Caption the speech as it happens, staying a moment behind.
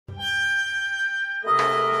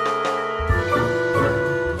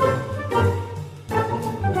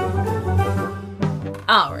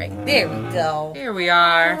All right, there we go. Here we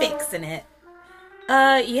are. Fixing it.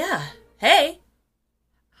 Yeah. Hey.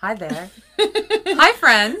 Hi there. Hi,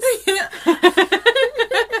 friends.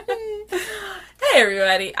 Hey,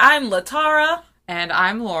 everybody. I'm Latara. And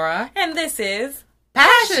I'm Laura. And this is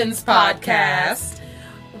Passions Podcast.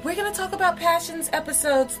 We're going to talk about Passions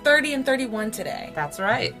episodes 30 and 31 today. That's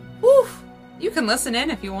right. Woo! You can listen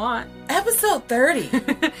in if you want. Episode 30.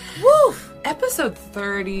 Woo! Episode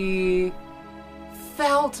 30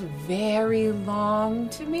 felt very long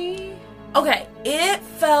to me. Okay, it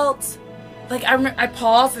felt like I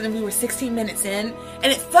paused and then we were 16 minutes in, and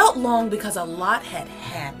it felt long because a lot had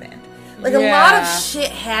happened. Like, a lot of shit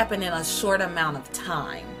happened in a short amount of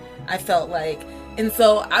time, I felt like. And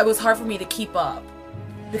so it was hard for me to keep up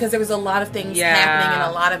because there was a lot of things happening in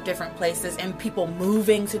a lot of different places and people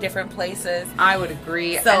moving to different places. I would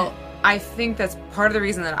agree. So and I think that's part of the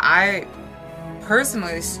reason that I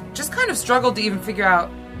personally just kind of struggled to even figure out,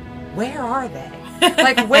 where are they?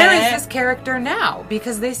 Like, where is this character now?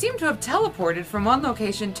 Because they seem to have teleported from one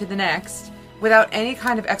location to the next without any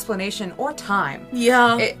kind of explanation or time.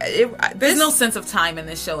 Yeah. There's no sense of time in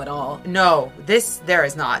this show at all. No, there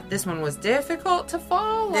is not. This one was difficult to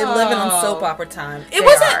follow. They're living on soap opera time.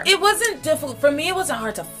 It wasn't difficult. For me, it wasn't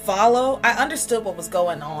hard to follow. I understood what was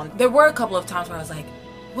going on. There were a couple of times where I was like,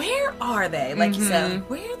 where are they? Like you said,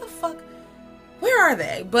 where the fuck? Where are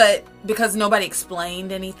they? But because nobody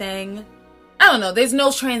explained anything, I don't know. There's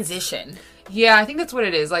no transition. Yeah, I think that's what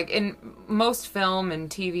it is. Like, in most film and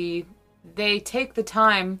TV, they take the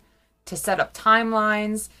time to set up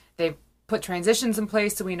timelines. They put transitions in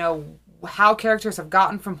place so we know how characters have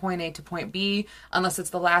gotten from point A to point B, unless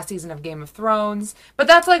it's the last season of Game of Thrones. But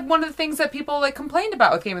that's, like, one of the things that people, like, complained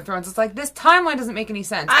about with Game of Thrones. It's like, this timeline doesn't make any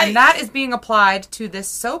sense. And that is being applied to this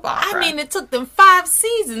soap opera. I mean, it took them 5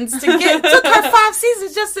 seasons to get... It took her 5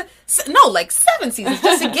 seasons just to... No, like 7 seasons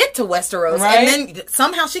just to get to Westeros. Right? And then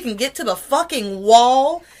somehow she can get to the fucking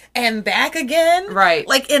wall and back again. Right.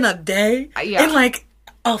 Like, in a day. Yeah. In, like...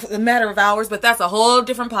 a matter of hours, but that's a whole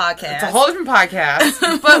different podcast. It's a whole different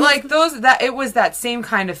podcast. But like it was that same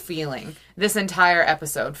kind of feeling. This entire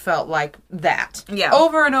episode felt like that. Yeah.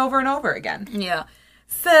 Over and over and over again. Yeah.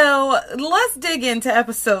 So let's dig into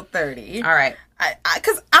episode 30. All right.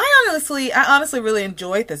 Because I honestly really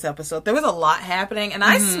enjoyed this episode. There was a lot happening, and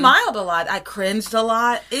I smiled a lot. I cringed a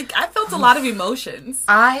lot. I felt a lot of emotions.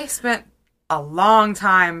 I spent a long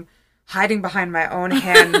time hiding behind my own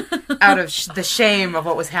hand out of the shame of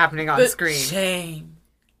what was happening on screen. Shame.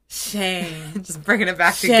 Just bringing it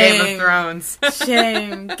back to Game of Thrones.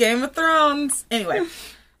 Shame. Game of Thrones. Anyway.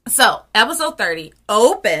 So, episode 30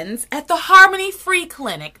 opens at the Harmony Free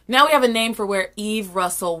Clinic. Now we have a name for where Eve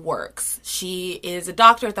Russell works. She is a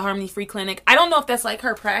doctor at the Harmony Free Clinic. I don't know if that's like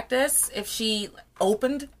her practice, if she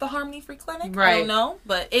opened the Harmony Free Clinic. Right. I don't know.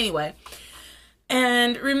 But anyway.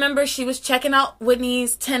 And remember, she was checking out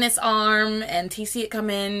Whitney's tennis arm, and TC had come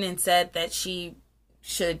in and said that she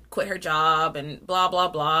should quit her job and blah, blah,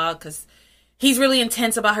 blah, because he's really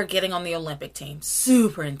intense about her getting on the Olympic team.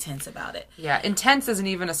 Super intense about it. Yeah, intense isn't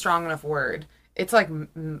even a strong enough word. It's like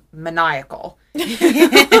maniacal.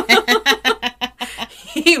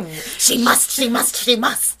 She must.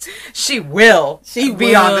 She will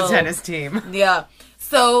be on the tennis team. Yeah.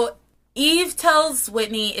 So Eve tells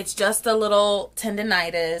Whitney it's just a little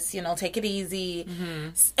tendinitis, take it easy. Mm-hmm.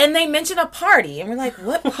 And they mention a party. And we're like,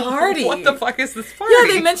 what party? What the fuck is this party?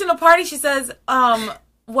 Yeah, they mention a party. She says,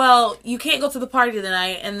 well, you can't go to the party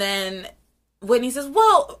tonight. And then Whitney says,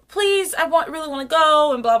 well, please, I really want to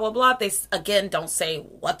go, and blah, blah, blah. They, again, don't say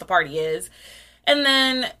what the party is. And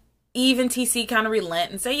then Eve and TC kind of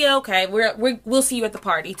relent and say, yeah, okay, we'll see you at the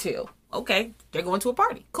party, too. Okay, they're going to a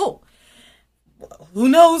party. Cool. Who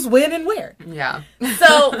knows when and where. Yeah.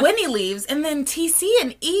 So Whitney leaves, and then TC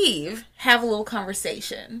and Eve have a little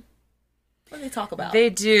conversation. What do they talk about? They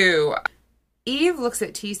do. Eve looks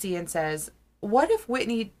at TC and says, what if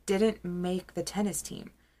Whitney didn't make the tennis team?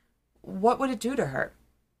 What would it do to her?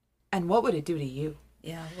 And what would it do to you?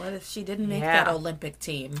 Yeah, what if she didn't make that Olympic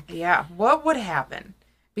team? Yeah, what would happen?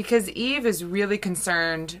 Because Eve is really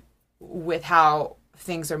concerned with how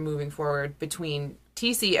things are moving forward between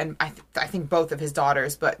TC and I think both of his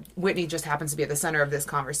daughters, but Whitney just happens to be at the center of this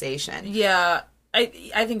conversation. Yeah, I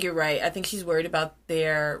think you're right. I think she's worried about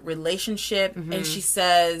their relationship, and she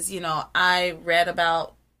says, I read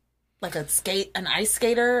about like an ice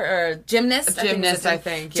skater or a gymnast. I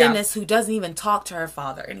think. Gymnast who doesn't even talk to her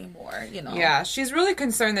father anymore, Yeah, she's really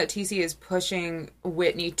concerned that TC is pushing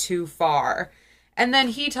Whitney too far. And then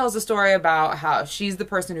he tells a story about how she's the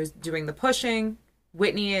person who's doing the pushing.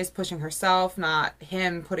 Whitney is pushing herself, not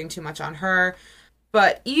him putting too much on her.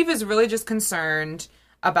 But Eve is really just concerned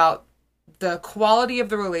about the quality of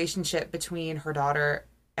the relationship between her daughter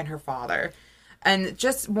and her father, and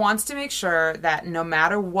just wants to make sure that no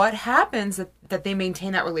matter what happens, that they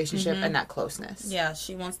maintain that relationship and that closeness. Yeah,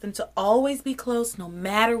 she wants them to always be close no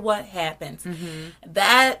matter what happens.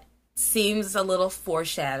 That seems a little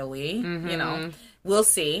foreshadowy, you know. We'll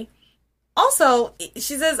see. Also,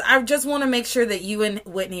 she says, I just want to make sure that you and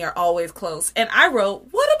Whitney are always close. And I wrote,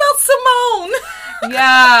 what about Simone?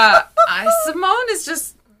 Yeah. Simone is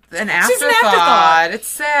just an afterthought. It's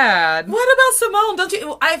sad. What about Simone? Don't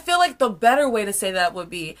you? I feel like the better way to say that would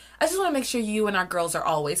be, I just want to make sure you and our girls are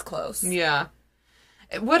always close. Yeah.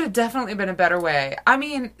 It would have definitely been a better way. I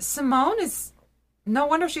mean, Simone is... No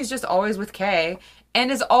wonder she's just always with Kay. And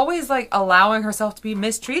is always, like, allowing herself to be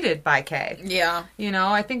mistreated by Kay. Yeah. You know,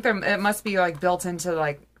 I think it must be, like, built into,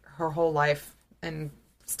 like, her whole life and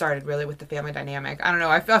started really with the family dynamic. I don't know.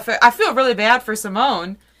 I feel really bad for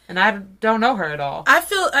Simone, and I don't know her at all.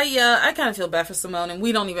 I kind of feel bad for Simone, and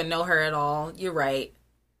we don't even know her at all. You're right.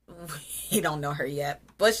 We don't know her yet.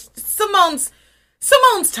 But Simone's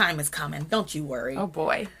time is coming. Don't you worry. Oh,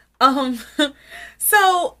 boy.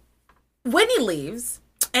 So, Whitney leaves...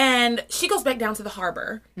 And she goes back down to the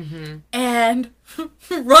harbor and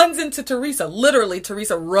runs into Teresa. Literally,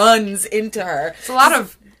 Teresa runs into her.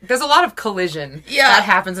 There's a lot of collision that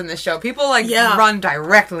happens in this show. People run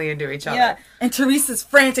directly into each other. Yeah. And Teresa's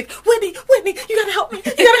frantic. Whitney, you gotta help me. You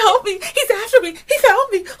gotta help me. He's after me. He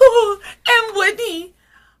found me. Oh. And Whitney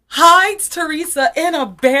hides Teresa in a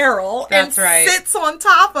barrel sits on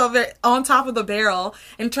top of the barrel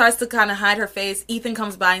and tries to kind of hide her face. Ethan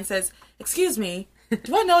comes by and says, "Excuse me.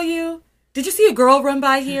 Do I know you? Did you see a girl run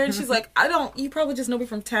by here?" And she's like, "I don't, you probably just know me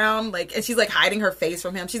from town." Like, and she's like hiding her face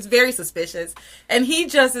from him. She's very suspicious. And he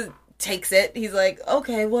just takes it. He's like,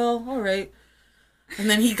 "Okay, well, all right." And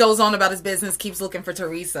then he goes on about his business, keeps looking for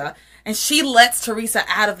Teresa. And she lets Teresa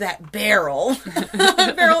out of that barrel. And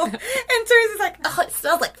Teresa's like, "Oh, it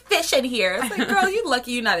smells like fish in here." It's like, girl, you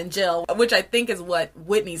lucky you're not in jail. Which I think is what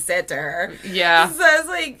Whitney said to her. Yeah. So it's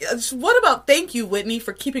like, what about thank you, Whitney,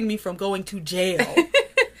 for keeping me from going to jail?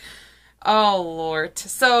 Oh, Lord.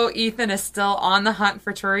 So Ethan is still on the hunt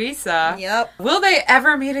for Teresa. Yep. Will they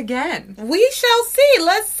ever meet again? We shall see.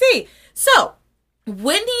 Let's see. So,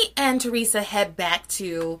 Whitney and Teresa head back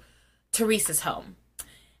to Teresa's home.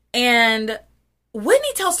 And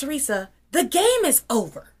Whitney tells Teresa, the game is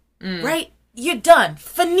over, right? You're done.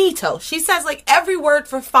 Finito. She says like every word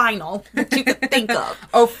for final that you could think of.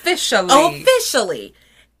 Officially.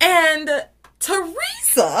 And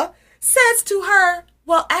Teresa says to her,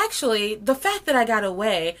 well, actually, the fact that I got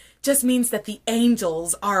away just means that the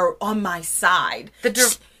angels are on my side.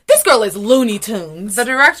 This girl is Looney Tunes. The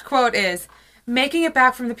direct quote is, "Making it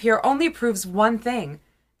back from the pier only proves one thing.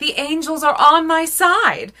 The angels are on my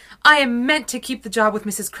side. I am meant to keep the job with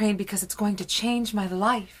Mrs. Crane because it's going to change my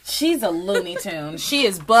life." She's a Looney Tune. She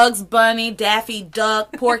is Bugs Bunny, Daffy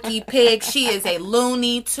Duck, Porky Pig. She is a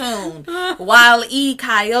Looney Tune. Wile E.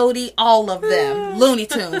 Coyote, all of them. Looney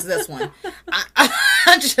Tunes, this one.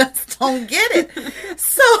 I just don't get it.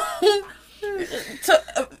 So...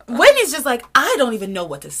 Whitney's just like, I don't even know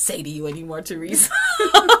what to say to you anymore, Teresa.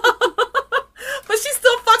 But she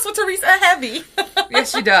still fucks with Teresa heavy.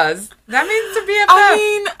 Yes, she does. That means to be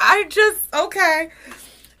a okay.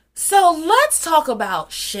 So let's talk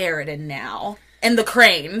about Sheridan now. And the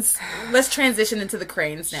Cranes. Let's transition into the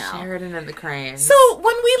Cranes now. Sheridan and the Cranes. So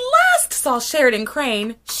when we last saw Sheridan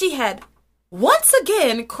Crane, she had once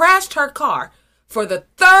again crashed her car for the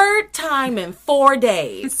third time in 4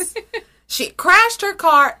 days. She crashed her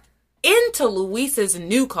car into Luis's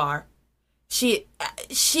new car. She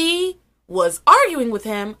was arguing with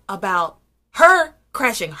him about her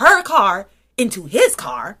crashing her car into his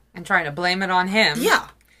car. And trying to blame it on him. Yeah.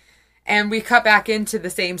 And we cut back into the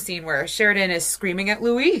same scene where Sheridan is screaming at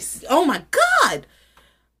Luis. Oh my God.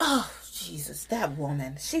 Oh, Jesus, that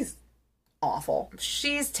woman. She's awful.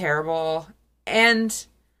 She's terrible. And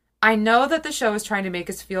I know that the show is trying to make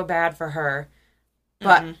us feel bad for her.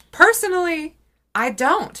 But personally, I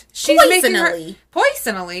don't.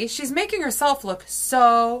 Poisonally, she's making herself look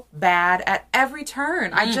so bad at every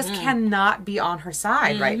turn. I just cannot be on her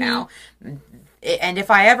side right now. And if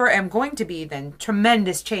I ever am going to be, then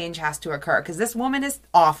tremendous change has to occur. Because this woman is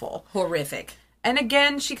awful. Horrific. And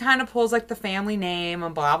again, she kind of pulls like the family name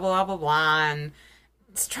and blah, blah, blah, blah. And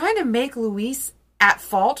it's trying to make Luis at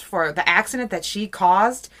fault for the accident that she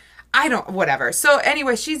caused. Whatever. So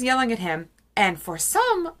anyway, she's yelling at him. And for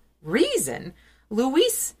some reason,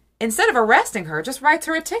 Luis, instead of arresting her, just writes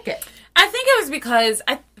her a ticket. I think it was because,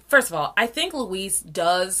 first of all, I think Luis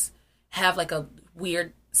does have like a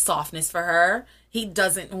weird softness for her. he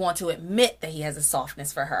doesn't want to admit that he has a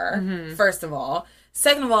softness for her, first of all.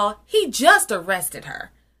 Second of all, he just arrested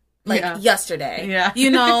her. Like, yesterday. Yeah.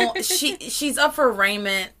 You know, she's up for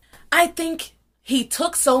arraignment. I think he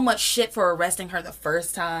took so much shit for arresting her the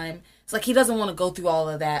first time. It's like he doesn't want to go through all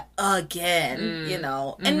of that again, you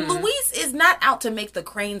know. And Luis is not out to make the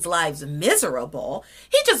Cranes' lives miserable.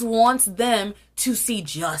 He just wants them to see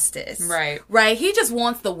justice. Right. Right? He just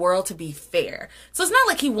wants the world to be fair. So it's not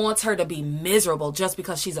like he wants her to be miserable just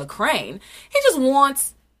because she's a Crane. He just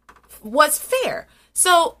wants what's fair.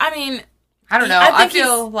 So, I mean, I don't know. I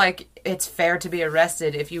feel like it's fair to be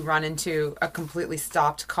arrested if you run into a completely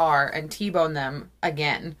stopped car and T-bone them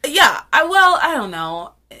again. Yeah. I don't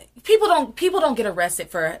know. People don't get arrested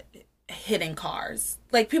for hitting cars.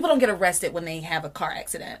 Like, people don't get arrested when they have a car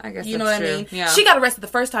accident. I guess you know that's what I true. mean? Yeah. She got arrested the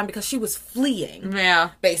first time because she was fleeing.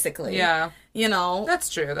 Yeah. Basically. Yeah. You know? That's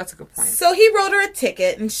true. That's a good point. So he wrote her a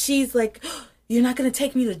ticket and she's like, "You're not going to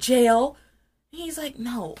take me to jail?" And he's like,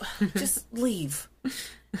 "No, just leave."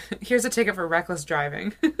 Here's a ticket for reckless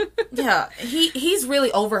driving. Yeah. He's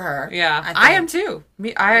really over her. Yeah. I am too.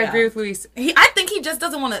 I agree with Luis. I think he just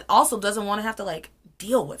doesn't want to have to, like,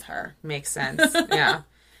 deal with her. Makes sense. Yeah.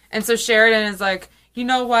 And so Sheridan is like, "You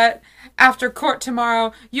know what? After court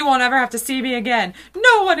tomorrow, you won't ever have to see me again.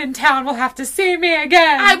 No one in town will have to see me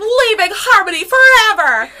again. I'm leaving Harmony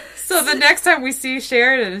forever." So the next time we see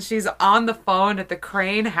Sheridan, she's on the phone at the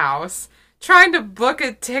Crane house trying to book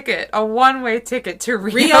a one-way ticket to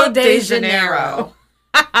Rio de Janeiro.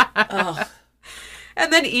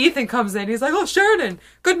 And then Ethan comes in. He's like, "Oh, Sheridan,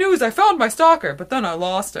 good news. I found my stalker, but then I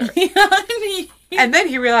lost her." And then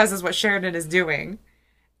he realizes what Sheridan is doing.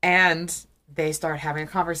 And they start having a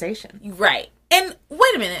conversation. Right. And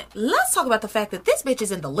wait a minute. Let's talk about the fact that this bitch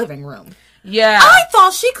is in the living room. Yeah. I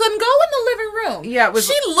thought she couldn't go in the living room. Yeah,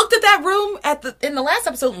 she looked at that room in the last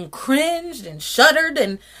episode and cringed and shuddered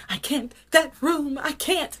and I can't.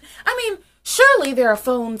 I mean, surely there are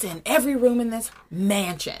phones in every room in this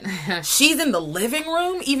mansion. She's in the living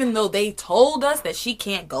room, even though they told us that she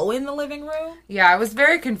can't go in the living room. Yeah, I was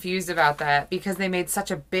very confused about that because they made such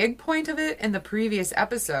a big point of it in the previous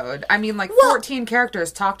episode. I mean, 14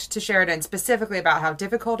 characters talked to Sheridan specifically about how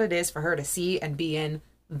difficult it is for her to see and be in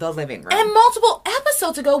the living room. And multiple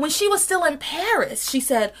episodes ago, when she was still in Paris, she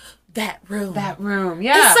said, That room,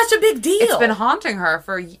 yeah. It's such a big deal. It's been haunting her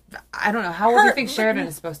for, I don't know, how old do you think Sheridan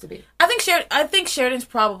is supposed to be? I think Sheridan's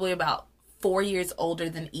probably about 4 years older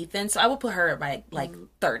than Ethan, so I would put her at like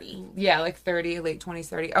 30. Yeah, like 30, late 20s,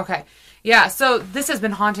 30. Okay. Yeah, so this has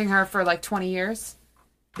been haunting her for like 20 years?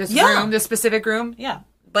 Room, this specific room? Yeah.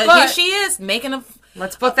 But here she is,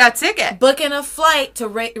 let's book that ticket. Booking a flight to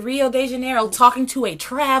Rio de Janeiro, talking to a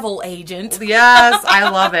travel agent. Yes, I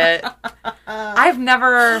love it.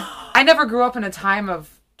 I never grew up in a time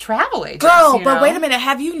of travel agents. Girl, but wait a minute.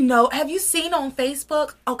 Have you seen on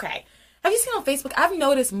Facebook? Okay. Have you seen on Facebook? I've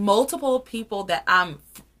noticed multiple people that I'm,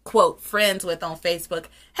 quote, friends with on Facebook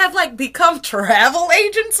have, like, become travel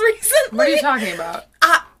agents recently. What are you talking about?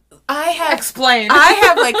 I have... Explain. I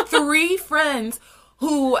have, like, 3 friends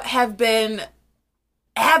who have been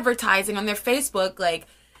advertising on their Facebook, like,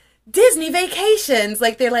 Disney vacations.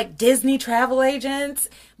 Like, they're, like, Disney travel agents.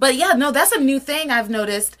 But, yeah, no, that's a new thing I've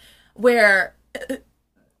noticed where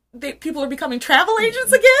people are becoming travel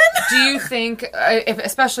agents again. Do you think,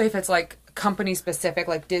 especially if it's, like, company specific,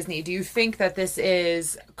 like Disney, do you think that this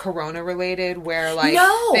is Corona related, where, like,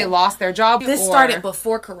 they lost their job? This started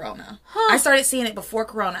before Corona. I started seeing it before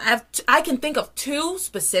Corona. I can think of 2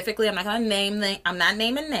 specifically. I'm not going to name them. I'm not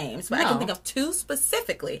naming names, but I can think of 2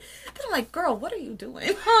 specifically. Then I'm like, girl, what are you doing?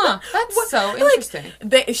 That's so interesting.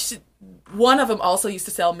 One of them also used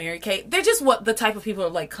to sell Mary Kay. They're just the type of people who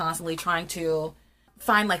are, like, constantly trying to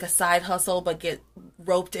find, like, a side hustle, but get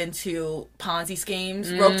roped into Ponzi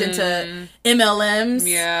schemes, roped into MLMs.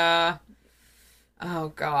 Yeah.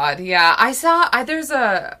 Oh, God. Yeah. I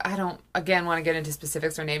don't, again, want to get into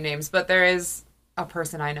specifics or name names, but there is a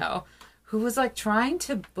person I know who was, like, trying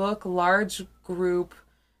to book large group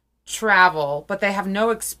travel, but they have no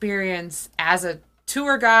experience as a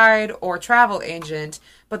tour guide or travel agent,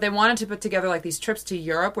 but they wanted to put together, like, these trips to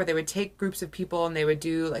Europe where they would take groups of people and they would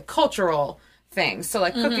do, like, cultural things. So,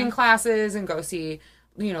 like, cooking classes and go see,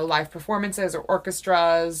 live performances or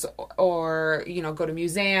orchestras or, go to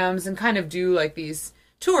museums and kind of do, like, these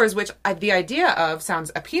tours, which the idea of sounds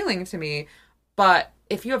appealing to me. But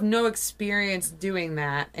if you have no experience doing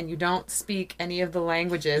that and you don't speak any of the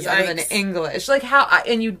languages other than English, like,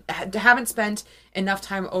 and you haven't spent enough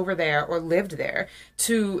time over there or lived there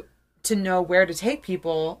to know where to take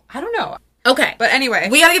people, I don't know. Okay. But anyway.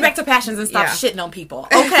 We gotta get back to passions and stop shitting on people.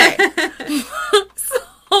 Okay.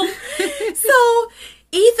 So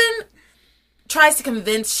tries to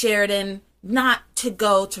convince Sheridan not to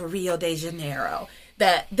go to Rio de Janeiro.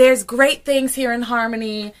 That there's great things here in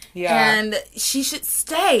Harmony, and she should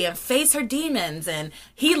stay and face her demons, and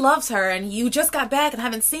he loves her, and you just got back and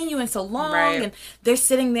haven't seen you in so long, and they're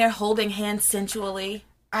sitting there holding hands sensually.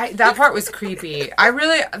 That part was creepy.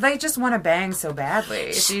 They just want to bang so badly.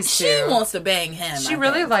 These two. She wants to bang him. She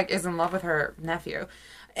really, is in love with her nephew.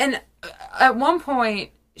 And at one point,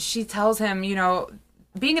 she tells him,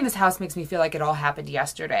 being in this house makes me feel like it all happened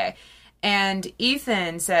yesterday. And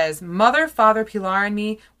Ethan says, Mother, Father, Pilar, and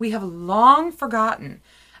me, we have long forgotten.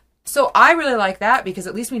 So I really like that because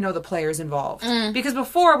at least we know the players involved. Because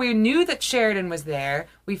before, we knew that Sheridan was there.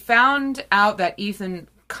 We found out that Ethan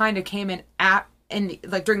kind of came in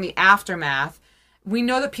during the aftermath. We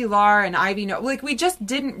know that Pilar and Ivy know. We just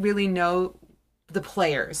didn't really know the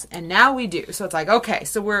players. And now we do. So it's okay,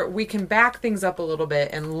 so we can back things up a little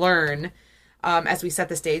bit and learn as we set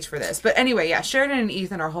the stage for this. But anyway, Sheridan and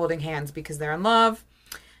Ethan are holding hands because they're in love.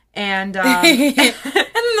 And and then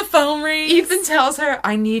the phone rings. Ethan tells her,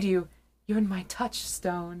 I need you. You're in my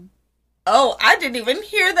touchstone. Oh, I didn't even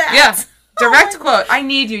hear that. Yeah. Direct quote. I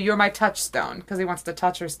need you. You're my touchstone. Because he wants to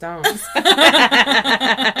touch her stones.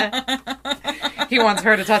 He wants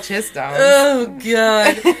her to touch his stones. Oh,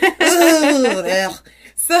 God. Ooh,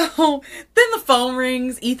 so then the phone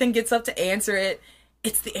rings. Ethan gets up to answer it.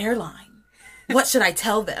 It's the airline. What should I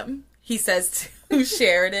tell them? He says to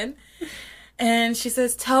Sheridan. And she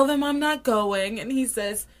says, tell them I'm not going. And he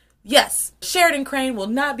says, yes, Sheridan Crane will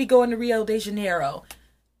not be going to Rio de Janeiro.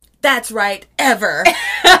 That's right, ever.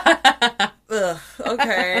 Ugh,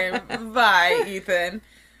 okay, bye, Ethan.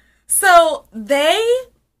 So they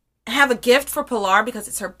have a gift for Pilar because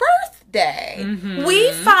it's her birthday. Mm-hmm.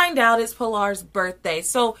 We find out it's Pilar's birthday.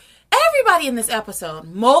 So everybody in this episode,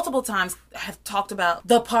 multiple times, have talked about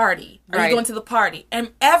the party. Are you going to the party?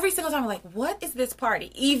 And every single time, we're like, what is this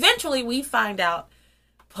party? Eventually, we find out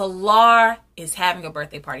Pilar is having a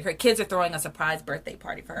birthday party. Her kids are throwing a surprise birthday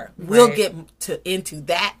party for her. Right. We'll get into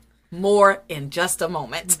that more in just a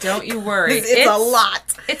moment. Don't you worry. It's a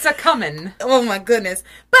lot. It's a coming. Oh, my goodness.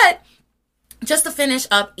 But just to finish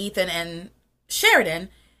up Ethan and Sheridan,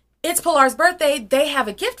 it's Pilar's birthday. They have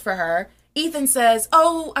a gift for her. Ethan says,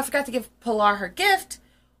 oh, I forgot to give Pilar her gift.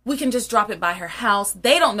 We can just drop it by her house.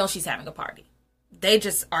 They don't know she's having a party. They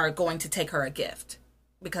just are going to take her a gift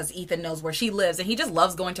because Ethan knows where she lives and he just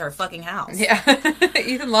loves going to her fucking house. Yeah.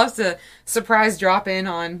 Ethan loves to surprise drop in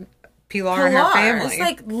on Pilar and her family.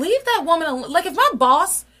 It's leave that woman alone.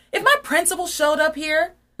 If my principal showed up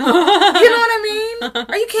here, you know what I mean?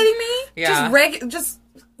 Are you kidding me? Yeah.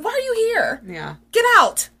 Why are you here? Yeah. Get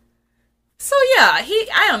out. So yeah,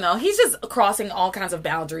 I don't know. He's just crossing all kinds of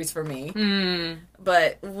boundaries for me.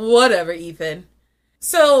 But whatever, Ethan.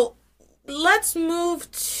 So let's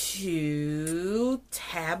move to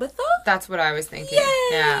Tabitha. That's what I was thinking. Yay!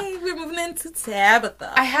 Yeah. We're moving into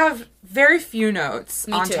Tabitha. I have very few notes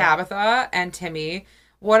on Tabitha and Timmy.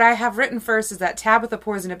 What I have written first is that Tabitha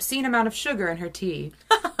pours an obscene amount of sugar in her tea.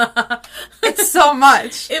 It's so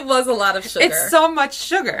much. It was a lot of sugar. It's so much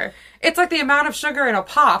sugar. It's like the amount of sugar in a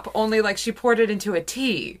pop, only she poured it into a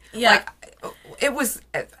tea. Yeah. It was,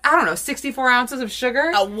 64 ounces of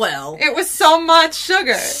sugar. Oh, well. It was so much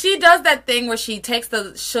sugar. She does that thing where she takes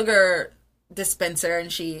the sugar dispenser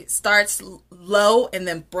and she starts low and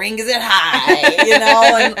then brings it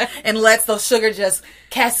high, and lets the sugar just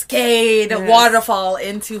cascade a waterfall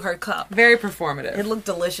into her cup. Very performative. It looked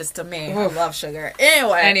delicious to me. Oof. I love sugar.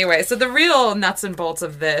 Anyway, so the real nuts and bolts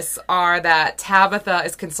of this are that Tabitha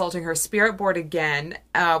is consulting her spirit board again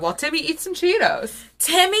while Timmy eats some Cheetos.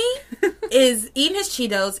 Timmy is eating his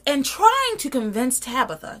Cheetos and trying to convince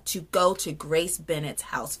Tabitha to go to Grace Bennett's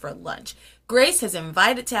house for lunch. Grace has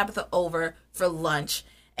invited Tabitha over for lunch,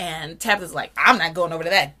 and Tabitha's like, I'm not going over to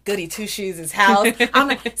that goody two-shoes' house.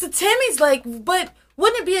 So Timmy's like, but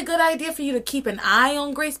wouldn't it be a good idea for you to keep an eye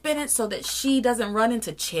on Grace Bennett so that she doesn't run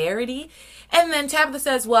into Charity? And then Tabitha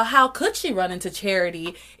says, well, how could she run into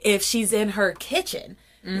Charity if she's in her kitchen?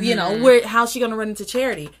 Mm-hmm. How's she going to run into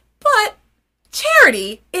Charity? But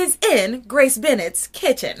Charity is in Grace Bennett's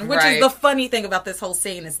kitchen, which is the funny thing about this whole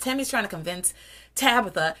scene is Timmy's trying to convince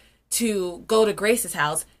Tabitha to go to Grace's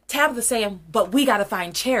house. Tabitha saying, but we got to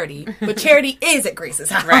find Charity. But Charity is at Grace's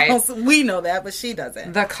house. Right. We know that, but she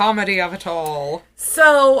doesn't. The comedy of it all.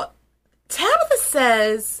 So Tabitha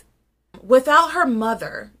says, without her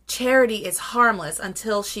mother, Charity is harmless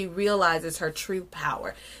until she realizes her true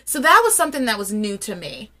power. So that was something that was new to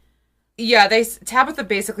me. Yeah, Tabitha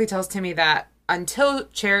basically tells Timmy that until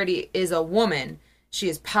Charity is a woman, she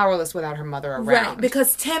is powerless without her mother around. Right,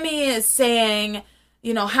 because Timmy is saying,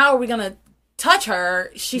 how are we going to touch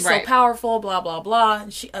her. She's Right. so powerful, blah, blah, blah.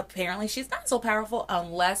 And she's not so powerful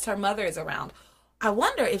unless her mother is around. I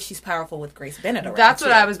wonder if she's powerful with Grace Bennett around. That's what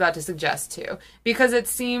too. I was about to suggest too. Because it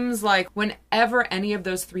seems like whenever any of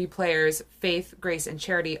those three players, Faith, Grace, and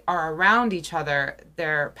Charity, are around each other,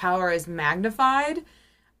 their power is magnified.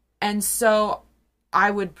 And so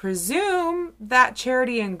I would presume that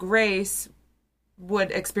Charity and Grace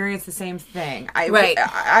would experience the same thing.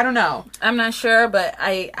 I don't know. I'm not sure, but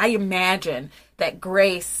I imagine that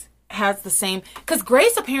Grace has the same... Because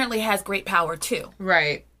Grace apparently has great power, too.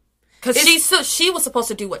 Right. Because she was supposed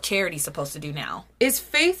to do what Charity's supposed to do now. Is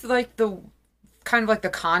Faith like the kind of like the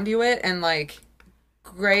conduit, and like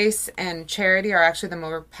Grace and Charity are actually the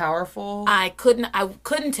more powerful? I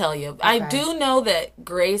couldn't tell you. Okay. I do know that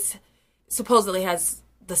Grace supposedly has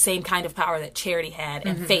the same kind of power that Charity had,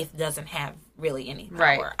 and Faith doesn't have really any power.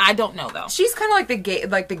 Right. I don't know though. She's kind of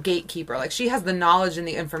like the gatekeeper. Like she has the knowledge and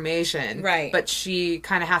the information, right? But she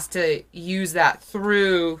kind of has to use that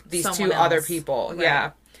through these two other people. Right.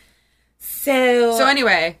 Yeah. So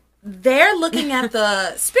anyway, they're looking at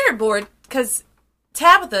the spirit board because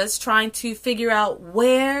Tabitha's trying to figure out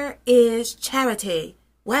where is Charity.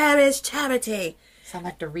 Where is Charity? Sound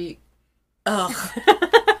like Dorit. Ugh.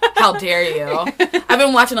 How dare you? I've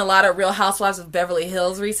been watching a lot of Real Housewives of Beverly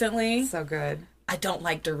Hills recently. So good. I don't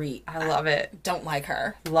like Dorit. I love it. Don't like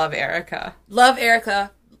her. Love Erica. Love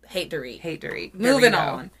Erica. Hate Dorit. Hate Dorit. Moving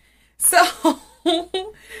on. So,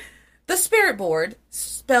 the spirit board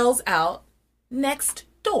spells out next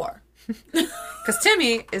door. Because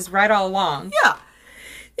Timmy is right all along. Yeah. And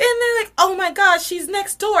they're like, oh my gosh, she's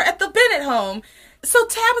next door at the Bennett home. So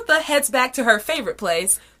Tabitha heads back to her favorite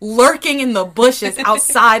place, lurking in the bushes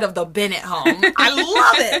outside of the Bennett home. I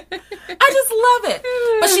love it. I just love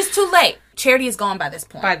it. But she's too late. Charity is gone by this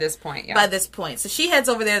point. By this point, yeah. By this point. So she heads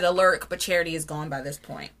over there to lurk, but Charity is gone by this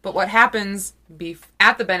point. But what happens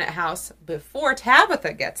at the Bennett house before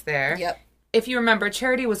Tabitha gets there... Yep. If you remember,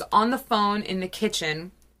 Charity was on the phone in the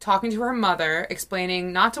kitchen talking to her mother,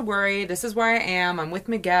 explaining, not to worry, this is where I am. I'm with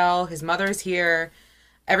Miguel. His mother is here.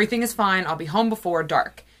 Everything is fine. I'll be home before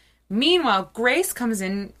dark. Meanwhile, Grace comes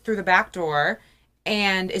in through the back door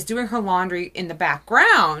and is doing her laundry in the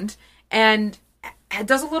background and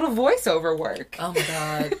does a little voiceover work. Oh my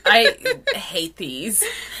God. I hate these.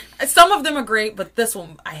 Some of them are great, but this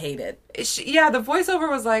one, I hate it. The voiceover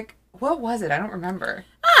was like, what was it? I don't remember.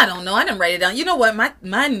 I don't know. I didn't write it down. You know what?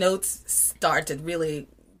 My notes start to really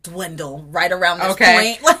dwindle right around this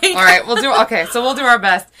point. Like, all right, we'll do our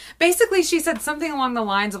best. Basically, she said something along the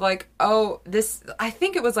lines of like, I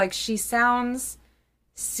think it was like, she sounds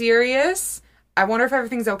serious. I wonder if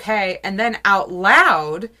everything's okay. And then out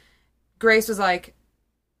loud, Grace was like,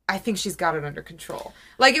 I think she's got it under control.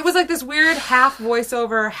 Like, it was like this weird half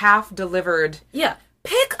voiceover, half delivered. Yeah.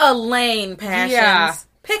 Pick a lane, Passions. Yeah.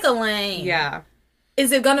 Pick a lane. Yeah.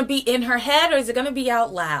 Is it going to be in her head or is it going to be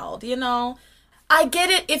out loud? You know, I get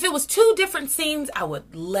it. If it was two different scenes, I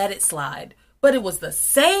would let it slide. But it was the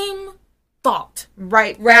same thought.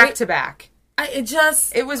 Right? Back to back. I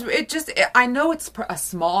know it's a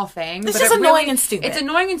small thing. It's just annoying and stupid. It's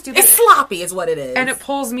annoying and stupid. It's sloppy is what it is. And it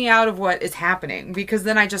pulls me out of what is happening because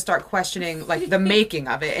then I just start questioning like the making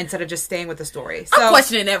of it instead of just staying with the story. So, I'm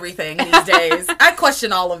questioning everything these days. I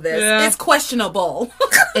question all of this. Yeah. It's questionable.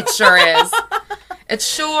 It sure is. It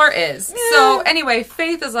sure is. Yeah. So anyway,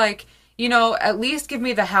 Faith is like, at least give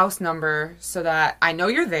me the house number so that I know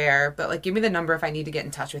you're there, but like give me the number if I need to get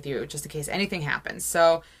in touch with you just in case anything happens.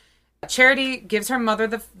 So Charity gives her mother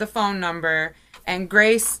the phone number, and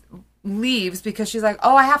Grace leaves because she's like,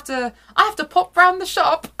 "Oh, I have to pop round the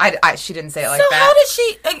shop." She didn't say it like that. So how did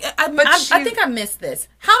she? I think I missed this.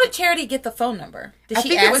 How did Charity get the phone number? Did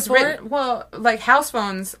she ask for it? Well, like house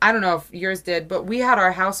phones. I don't know if yours did, but we had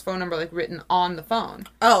our house phone number like written on the phone.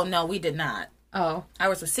 Oh no, we did not. Oh,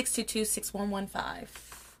 ours was 622-6115.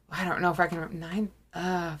 I don't know if I can remember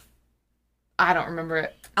I don't remember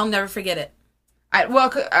it. I'll never forget it.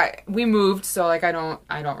 We moved, so like I don't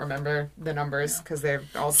remember the numbers because they're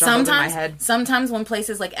all jumbled in my head. Sometimes when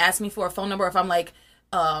places like ask me for a phone number, if I'm like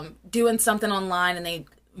doing something online and they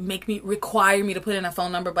require me to put in a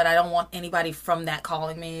phone number, but I don't want anybody from that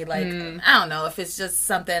calling me. Like I don't know if it's just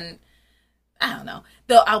something. I don't know.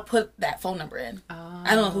 Though I'll put that phone number in. Oh.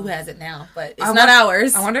 I don't know who has it now, but it's not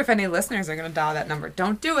ours. I wonder if any listeners are going to dial that number.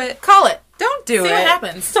 Don't do it. Call it. Don't do it. See what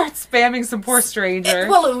happens. Start spamming some poor stranger.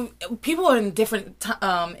 People are in different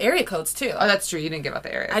area codes, too. Oh, that's true. You didn't give out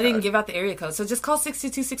the area code. I didn't give out the area code. So just call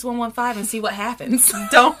 622-6115 and see what happens.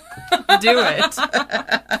 Don't do it.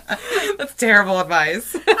 That's terrible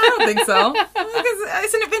advice. I don't think so. Because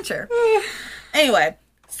it's an adventure. Anyway,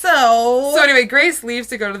 So anyway, Grace leaves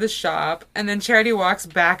to go to the shop, and then Charity walks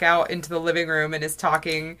back out into the living room and is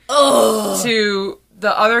talking to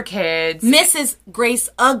the other kids. Misses Grace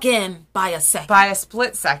again by a second. By a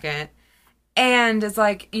split second. And it's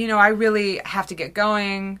like, I really have to get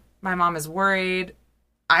going. My mom is worried.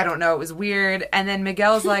 I don't know. It was weird. And then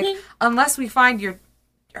Miguel's like, unless we find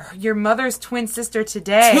your mother's twin sister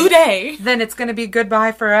today, then it's going to be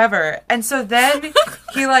goodbye forever. And so then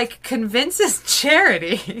he convinces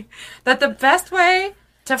Charity that the best way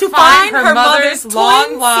to find her mother's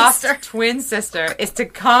long-lost twin sister is to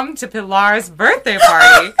come to Pilar's birthday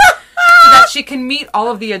party so that she can meet all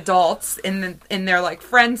of the adults in their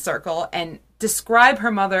friend circle and describe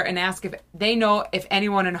her mother and ask if they know if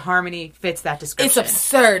anyone in Harmony fits that description. It's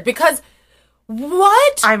absurd because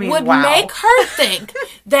what would make her think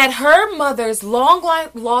that her mother's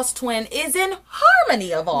long-lost twin is in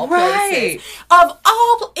Harmony of all places? Of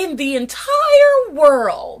all in the entire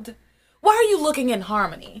world. Why are you looking in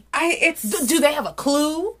Harmony? Do they have a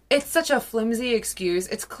clue? It's such a flimsy excuse.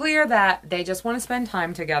 It's clear that they just want to spend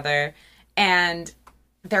time together and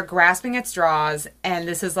they're grasping at straws, and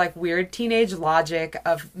this is weird teenage logic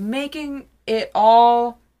of making it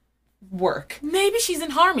all work. Maybe she's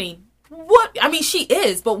in Harmony. What? I mean, she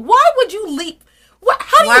is, but why would you leap?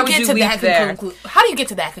 How do you get to that conclusion? How do you get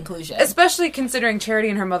to that conclusion? Especially considering Charity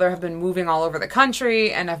and her mother have been moving all over the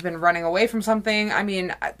country and have been running away from something. I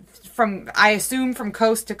mean, I assume from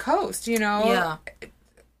coast to coast, Yeah.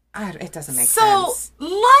 It doesn't make sense. So,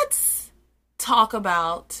 let's talk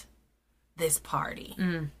about this party.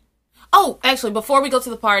 Oh, actually, before we go to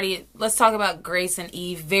the party, let's talk about Grace and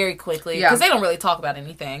Eve very quickly. Because they don't really talk about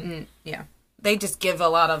anything. Yeah. They just give a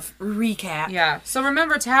lot of recap. Yeah. So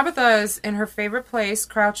remember, Tabitha is in her favorite place,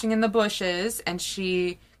 crouching in the bushes, and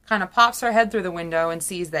she kind of pops her head through the window and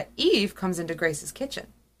sees that Eve comes into Grace's kitchen.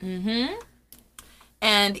 Mm-hmm.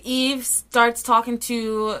 And Eve starts talking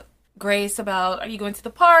to Grace about, are you going to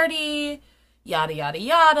the party? Yada, yada,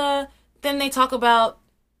 yada. Then they talk about,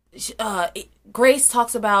 Grace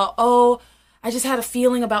talks about, I just had a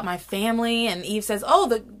feeling about my family. And Eve says,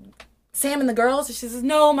 Sam and the girls. And she says,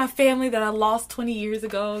 no, my family that I lost 20 years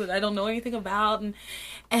ago that I don't know anything about.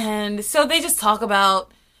 And so they just talk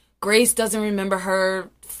about Grace doesn't remember her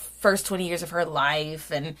first 20 years of her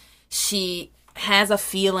life. And she has a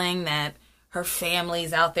feeling that her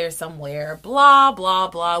family's out there somewhere. Blah, blah,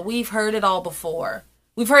 blah. We've heard it all before.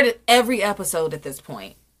 We've heard it every episode at this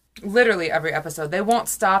point. Literally every episode. They won't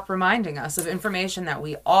stop reminding us of information that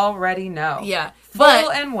we already know. Yeah.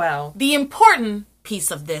 Full and well. The important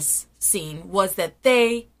piece of this scene was that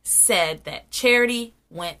they said that Charity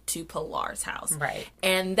went to Pilar's house. Right.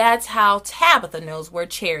 And that's how Tabitha knows where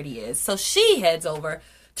Charity is. So she heads over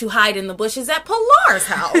to hide in the bushes at Pilar's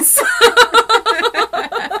house.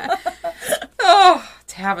 Oh,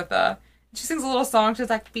 Tabitha. She sings a little song. She's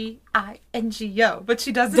like, B-I-N-G-O. But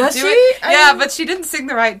she doesn't Does do she? it. Yeah, but she didn't sing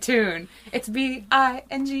the right tune. It's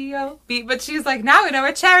B-I-N-G-O. But she's like, now we know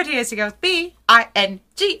where Charity is. She goes,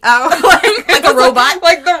 B-I-N-G-O. like a robot?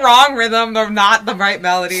 Like the wrong rhythm, or not the right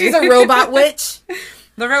melody. She's a robot witch.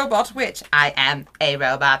 The robot witch. I am a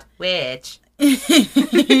robot witch. This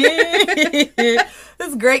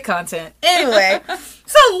is great content. Anyway,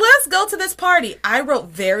 so let's go to this party. I wrote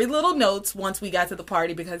very little notes once we got to the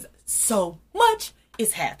party because so much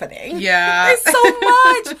is happening. Yeah. There's so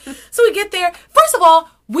much. So we get there. First of all,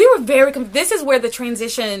 we were very... this is where the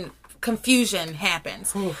transition confusion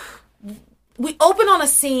happens. We open on a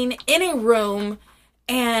scene in a room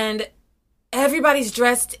and everybody's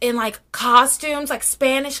dressed in costumes,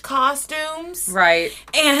 Spanish costumes. Right.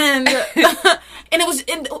 And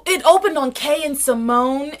it opened on Kay and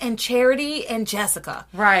Simone and Charity and Jessica.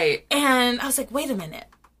 Right. And I was like, wait a minute.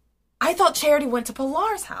 I thought Charity went to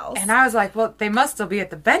Pilar's house. And I was like, well, they must still be at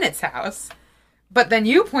the Bennett's house. But then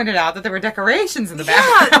you pointed out that there were decorations in the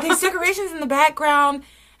background. Yeah, these decorations in the background. And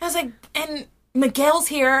I was like, and Miguel's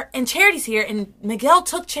here and Charity's here. And Miguel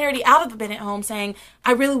took Charity out of the Bennett home saying,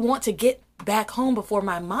 I really want to get back home before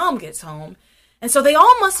my mom gets home. And so they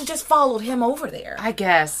all must have just followed him over there. I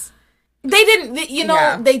guess. They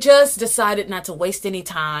didn't, They just decided not to waste any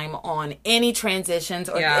time on any transitions.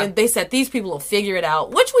 And they said, these people will figure it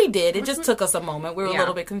out, which we did. It just took us a moment. We were a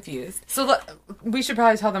little bit confused. So we should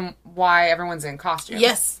probably tell them why everyone's in costume.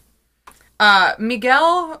 Yes.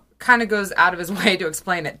 Miguel kind of goes out of his way to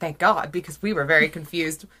explain it, thank God, because we were very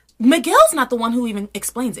confused. Miguel's not the one who even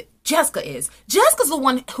explains it. Jessica is. Jessica's the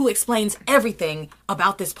one who explains everything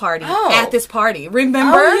about this party at this party.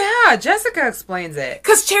 Remember? Oh, yeah. Jessica explains it.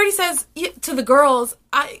 Because Charity says to the girls,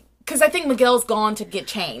 because I think Miguel's gone to get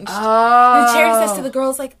changed. Oh. And Charity says to the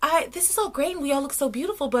girls, like, this is all great and we all look so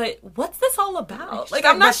beautiful, but what's this all about? Like,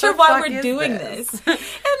 I'm not sure why we're doing this. And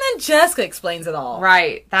then Jessica explains it all.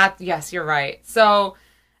 Right. Yes, you're right. So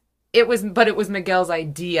it was Miguel's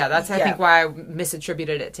idea. That's, I think, why I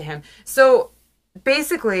misattributed it to him. So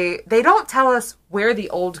basically, they don't tell us where the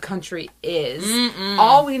old country is.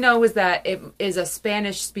 All we know is that it is a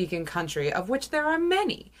Spanish-speaking country, of which there are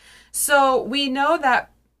many. So we know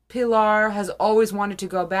that Pilar has always wanted to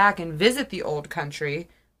go back and visit the old country,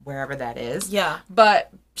 wherever that is. Yeah.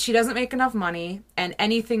 But she doesn't make enough money, and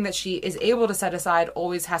anything that she is able to set aside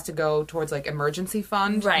always has to go towards, like, emergency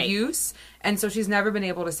fund use. And so she's never been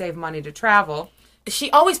able to save money to travel.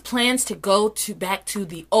 She always plans to go back to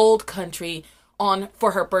the old country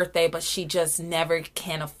for her birthday, but she just never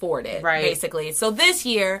can afford it, basically. So this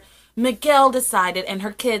year, Miguel decided and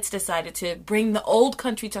her kids decided to bring the old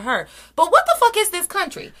country to her. But what the fuck is this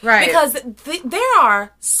country? Right. Because there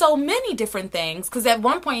are so many different things. Because at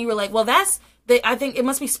one point you were like, well, I think it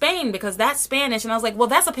must be Spain because that's Spanish. And I was like, well,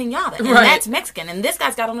 that's a piñata. And that's Mexican. And this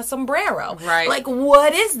guy's got on a sombrero. Right. Like,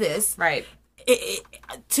 what is this? Right.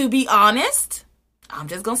 To be honest, I'm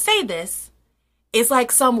just going to say this. It's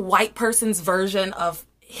like some white person's version of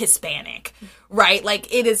Hispanic, right?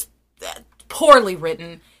 Like, it is poorly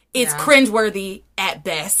written. It's cringeworthy at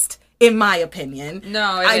best, in my opinion.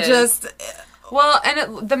 No, it is. Well,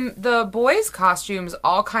 and the boys' costumes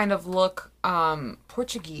all kind of look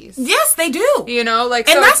Portuguese. Yes, they do. You know, like,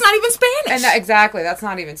 and that's not even Spanish. And exactly, that's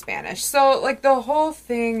not even Spanish. So, like, the whole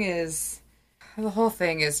thing is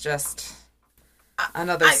just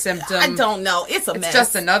another symptom. I don't know. It's a mess. It's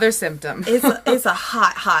just another symptom. It's a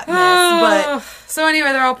hot mess. But so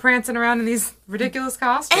anyway, they're all prancing around in these ridiculous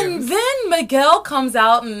costumes. And then Miguel comes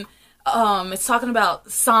out and it's talking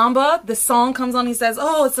about samba. The song comes on. He says,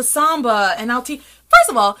 "Oh, it's a samba," and I'll teach.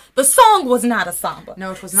 First of all, the song was not a samba.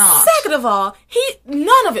 No, it was not. Second of all,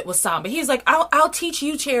 none of it was samba. He was like, "I'll teach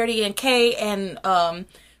you, Charity, and Kay and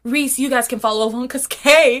Reese, you guys can follow along," because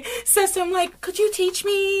Kay says to him, like, "Could you teach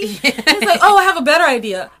me?" He's like, "Oh, I have a better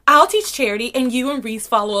idea. I'll teach Charity, and you and Reese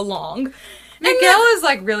follow along." Miguel is,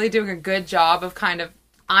 like, really doing a good job of kind of,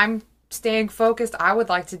 I'm staying focused. I would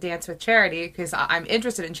like to dance with Charity because I'm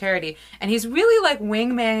interested in Charity. And he's really, like,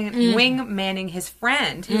 wingmanning his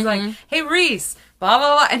friend. He's like, "Hey, Reese, blah,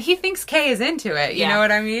 blah, blah." And he thinks Kay is into it. You know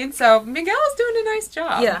what I mean? So Miguel is doing a nice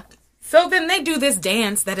job. Yeah. So then they do this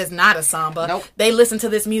dance that is not a samba. Nope. They listen to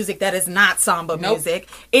this music that is not samba music.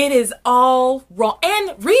 It is all wrong.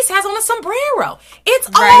 And Reese has on a sombrero. It's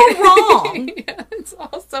all wrong. Yeah, it's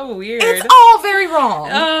all so weird. It's all very wrong.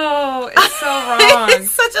 Oh, it's so wrong.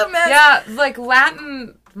 It's such a mess. Yeah, like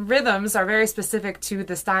Latin rhythms are very specific to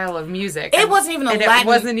the style of music. It wasn't even a Latin. It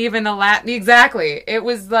wasn't even a Latin. Exactly. It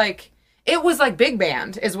was like big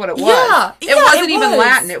band is what it was. Yeah, it wasn't even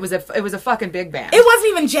Latin. It was a fucking big band. It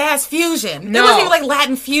wasn't even jazz fusion. No. It wasn't even like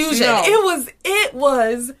Latin fusion. No. It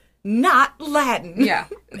was not Latin. Yeah.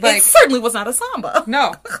 Like, it certainly was not a samba.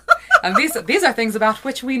 No. And these are things about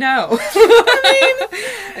which we know.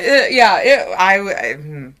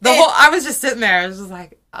 I was just sitting there. I was just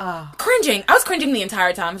like, cringing. I was cringing the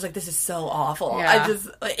entire time. I was like, this is so awful. Yeah.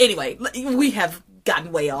 Anyway, we have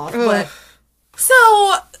gotten way off. But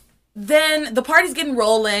so then the party's getting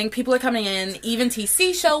rolling. People are coming in. Even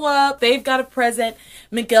TC show up. They've got a present.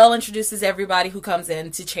 Miguel introduces everybody who comes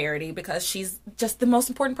in to Charity because she's just the most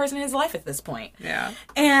important person in his life at this point. Yeah.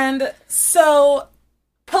 And so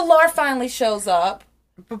Pilar finally shows up.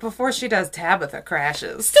 But before she does, Tabitha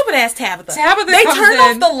crashes. Stupid ass Tabitha. They turn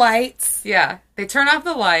off the lights. Yeah. They turn off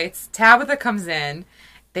the lights. Tabitha comes in.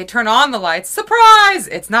 They turn on the lights. Surprise!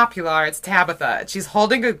 It's not Pilar, it's Tabitha. She's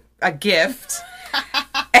holding a gift.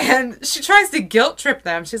 And she tries to guilt trip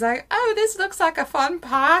them. She's like, "Oh, this looks like a fun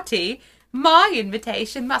party. My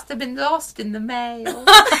invitation must have been lost in the mail."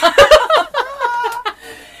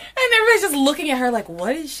 And everybody's just looking at her like,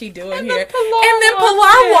 what is she doing here? And then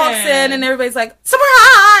Pilar walks in and everybody's like,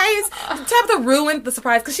 surprise! Tabitha ruined the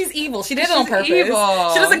surprise because she's evil. She did it on purpose.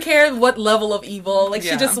 Evil. She doesn't care what level of evil. Like,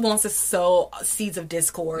 Yeah. she just wants to sow seeds of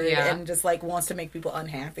discord Yeah. and just, like, wants to make people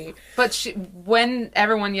unhappy. But when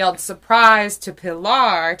everyone yelled surprise to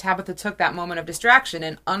Pilar, Tabitha took that moment of distraction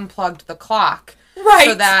and unplugged the clock. Right.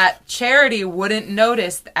 So that Charity wouldn't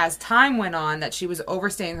notice as time went on that she was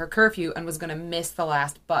overstaying her curfew and was going to miss the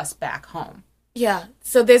last bus back home. Yeah.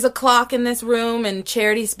 So there's a clock in this room and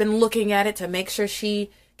Charity's been looking at it to make sure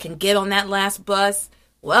she can get on that last bus.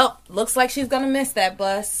 Well, looks like she's going to miss that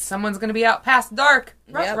bus. Someone's going to be out past dark.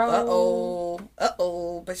 Yep. Uh-oh.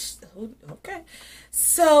 But okay.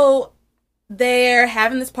 So they're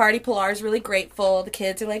having this party. Pilar's really grateful. The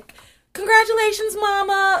kids are like, congratulations,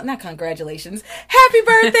 mama. Not congratulations. Happy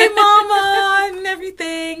birthday, mama, and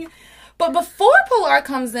everything. But before Pilar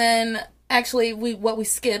comes in, actually, what we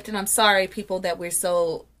skipped, and I'm sorry, people, that we're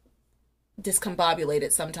so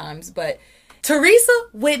discombobulated sometimes, but Teresa,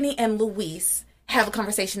 Whitney, and Luis have a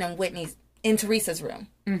conversation in Teresa's room.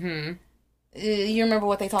 Mm-hmm. You remember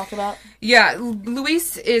what they talked about? Yeah,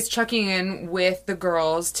 Luis is checking in with the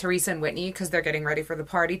girls, Teresa and Whitney, because they're getting ready for the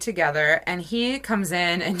party together, and he comes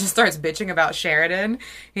in and just starts bitching about Sheridan.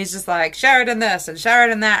 He's just like, Sheridan this and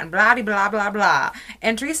Sheridan that and blah, blah, blah, blah.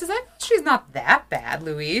 And Teresa's like, she's not that bad,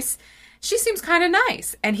 Luis. She seems kind of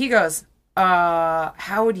nice. And he goes,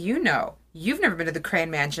 how would you know? You've never been to the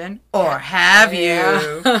Crane Mansion, or have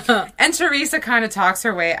you? And Teresa kind of talks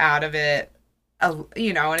her way out of it.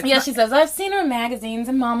 You know, and she says, I've seen her in magazines,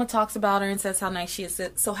 and Mama talks about her and says how nice she is.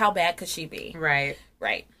 So how bad could she be? Right.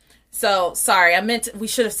 So, sorry, we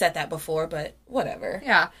should have said that before, but whatever.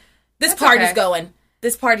 Yeah. This party's going.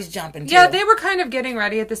 This party's jumping, too. Yeah, they were kind of getting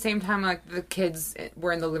ready at the same time, like, the kids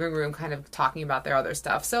were in the living room kind of talking about their other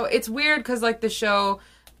stuff. So it's weird, because, like, the show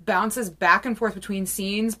bounces back and forth between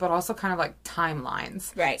scenes, but also kind of, like,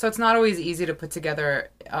 timelines. Right. So it's not always easy to put together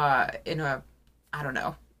in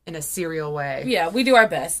a serial way. Yeah, we do our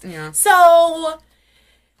best. Yeah. So,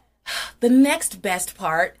 the next best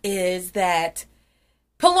part is that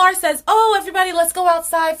Pilar says, oh, everybody, let's go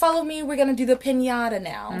outside. Follow me. We're going to do the piñata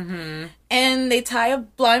now. Mm-hmm. And they tie a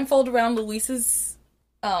blindfold around Luis's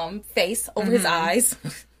face over his eyes.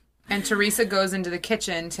 And Teresa goes into the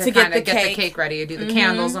kitchen to kind of get the cake ready, do the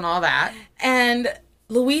candles and all that. And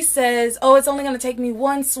Luis says, oh, it's only going to take me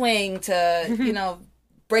one swing to,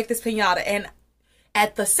 break this piñata. And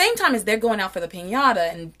at the same time as they're going out for the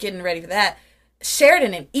piñata and getting ready for that,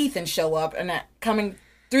 Sheridan and Ethan show up and coming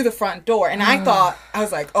through the front door. And I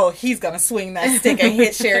was like, oh, he's going to swing that stick and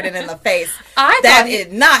hit Sheridan in the face. That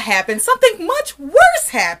did not happen. Something much worse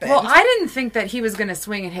happened. Well, I didn't think that he was going to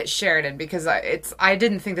swing and hit Sheridan because I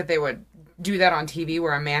didn't think that they would do that on TV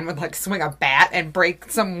where a man would like swing a bat and break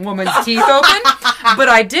some woman's teeth open. But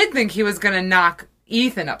I did think he was going to knock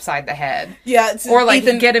Ethan upside the head. Yeah. Or like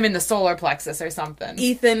get him in the solar plexus or something.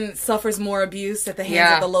 Ethan suffers more abuse at the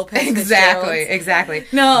hands of the Lopez. Exactly.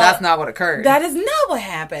 No. That's not what occurred. That is not what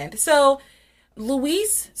happened. So,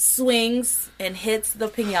 Luis swings and hits the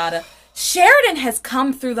piñata. Sheridan has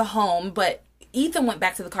come through the home, but Ethan went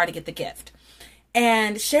back to the car to get the gift.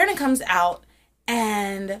 And Sheridan comes out,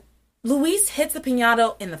 and Luis hits the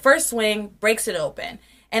piñata in the first swing, breaks it open.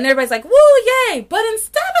 And everybody's like, woo, yay! But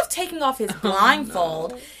instead of taking off his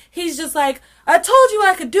blindfold, he's just like, I told you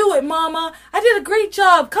I could do it, Mama. I did a great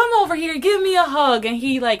job. Come over here, give me a hug. And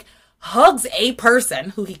he, like, hugs a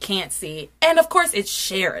person who he can't see. And, of course, it's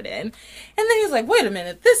Sheridan. And then he's like, wait a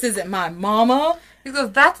minute, this isn't my mama. He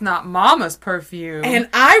goes, that's not Mama's perfume. And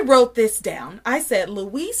I wrote this down. I said,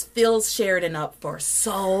 Luis fills Sheridan up for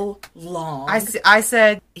so long. I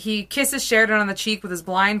said, he kisses Sheridan on the cheek with his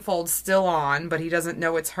blindfold still on, but he doesn't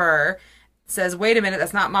know it's her. Says, wait a minute,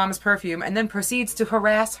 that's not Mama's perfume, and then proceeds to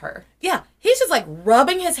harass her. Yeah, he's just like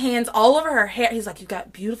rubbing his hands all over her hair. He's like, you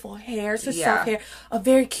got beautiful hair, so soft hair, a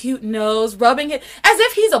very cute nose, rubbing it as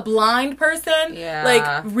if he's a blind person,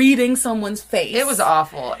 like reading someone's face. It was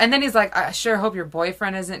awful. And then he's like, I sure hope your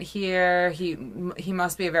boyfriend isn't here. He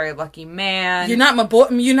must be a very lucky man. You're not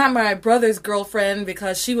my brother's girlfriend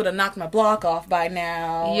because she would have knocked my block off by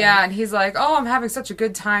now. Yeah, and he's like, oh, I'm having such a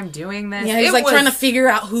good time doing this. Yeah, he's trying to figure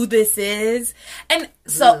out who this is. And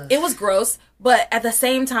so it was gross, but at the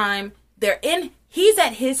same time, he's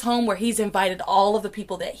at his home where he's invited all of the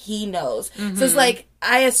people that he knows. Mm-hmm. So it's like,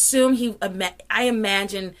 I assume I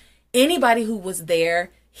imagine anybody who was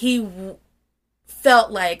there, he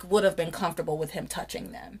felt like would have been comfortable with him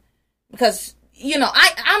touching them. Because,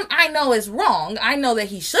 I know it's wrong. I know that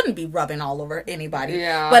he shouldn't be rubbing all over anybody.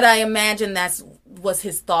 Yeah. But I imagine was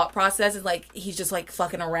his thought process. Is like, he's just like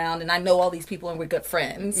fucking around and I know all these people and we're good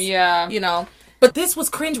friends. Yeah. But this was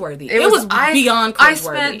cringeworthy. It was beyond cringeworthy. I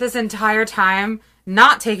spent this entire time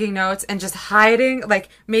not taking notes and just hiding, like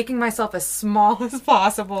making myself as small as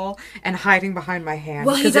possible and hiding behind my hands.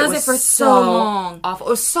 Well, he does it for so long. Awful. It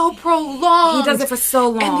was so prolonged. He does it for so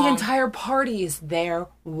long. And the entire party is there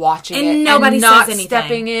watching it. And nobody not says anything.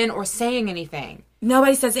 Stepping in or saying anything.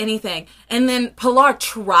 Nobody says anything. And then Pilar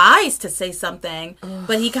tries to say something,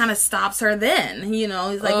 but he kind of stops her then. He's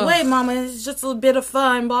like, wait, Mama, it's just a bit of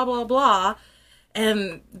fun, blah, blah, blah.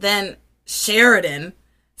 And then Sheridan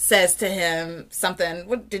says to him something.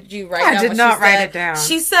 What did you write down? I did not write it down.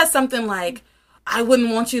 She says something like, I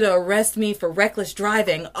wouldn't want you to arrest me for reckless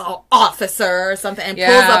driving, officer, or something, and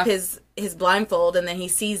pulls up his blindfold, and then he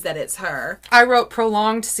sees that it's her. I wrote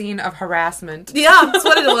prolonged scene of harassment. Yeah, that's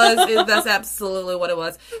what it was. That's absolutely what it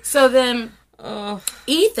was. So then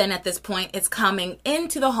Ethan, at this point, is coming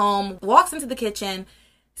into the home, walks into the kitchen,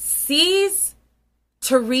 sees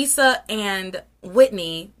Teresa and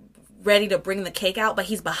Whitney ready to bring the cake out, but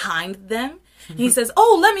he's behind them. And he says,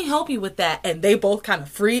 "Oh, let me help you with that." And they both kind of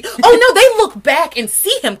freeze. Oh, no, they look back and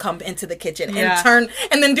see him come into the kitchen and turn,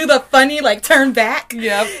 and then do the funny, like, turn back.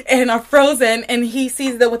 Yep. And are frozen. And he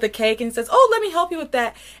sees them with the cake and says, "Oh, let me help you with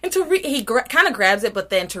that." And he kind of grabs it,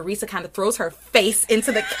 but then Teresa kind of throws her face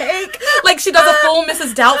into the cake. Like she does a full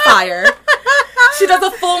Mrs. Doubtfire. She does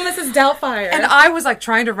a full Mrs. Doubtfire. And I was, like,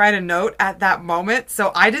 trying to write a note at that moment,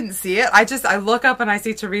 so I didn't see it. I look up and I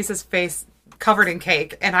see Teresa's face covered in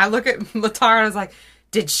cake, and I look at Latara and I was like,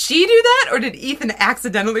 did she do that, or did Ethan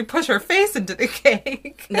accidentally push her face into the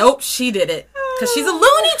cake? Nope, she did it. Because she's a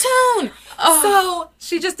Looney Tune! So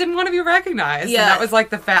she just didn't want to be recognized. Yeah. And that was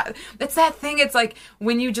like it's that thing, it's like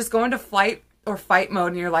when you just go into flight or fight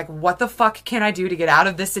mode and you're like, what the fuck can I do to get out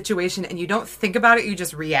of this situation? And you don't think about it, you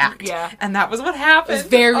just react. Yeah. And that was what happened. It's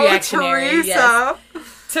very reactionary. Teresa.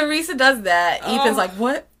 Yes. Teresa does that. Ethan's like,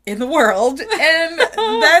 what in the world? And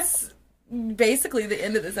that's basically the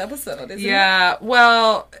end of this episode, isn't it? Yeah.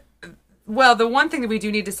 Well, the one thing that we do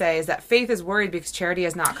need to say is that Faith is worried because Charity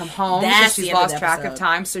has not come home. That's so she's lost track of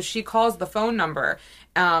time. So she calls the phone number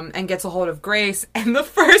and gets a hold of Grace. And the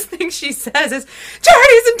first thing she says is,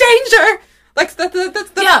 "Charity's in danger!" Like, that's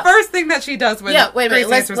the first thing that she does when wait a minute.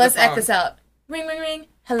 Grace Let's act this out. Ring, ring, ring.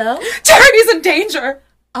 Hello? Charity's in danger!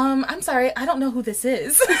 I'm sorry, I don't know who this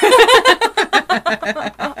is.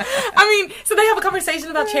 I mean, so they have a conversation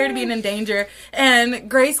about Charity being in danger, and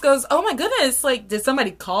Grace goes, "Oh my goodness, like, did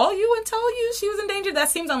somebody call you and tell you she was in danger? That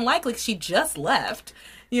seems unlikely. She just left,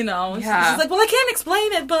 you know?" Yeah. She's like, "Well, I can't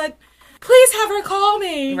explain it, but please have her call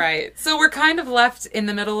me." Right. So we're kind of left in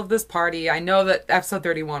the middle of this party. I know that episode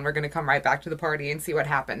 31, we're going to come right back to the party and see what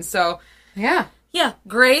happens. So, yeah. Yeah,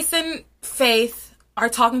 Grace and Faith are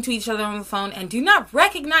talking to each other on the phone and do not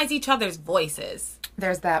recognize each other's voices.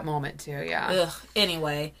 There's that moment, too, yeah. Ugh,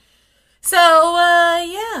 anyway. So,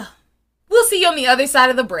 yeah. We'll see you on the other side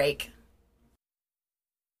of the break.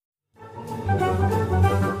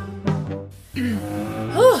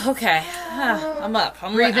 Whew, okay. I'm up.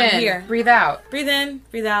 I'm Breathe in. Here. Breathe out. Breathe in.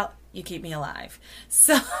 Breathe out. You keep me alive.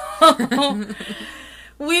 So,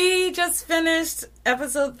 we just finished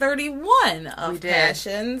episode 31 of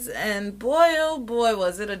Passions, and boy, oh boy,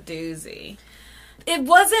 was it a doozy. It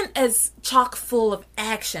wasn't as chock full of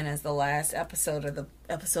action as the last episode or the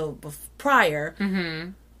episode prior,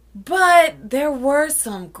 but there were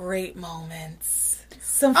some great moments.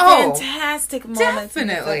 Some fantastic moments in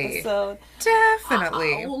this episode.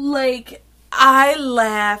 Definitely. Like, I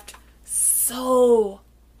laughed so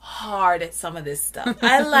hard at some of this stuff.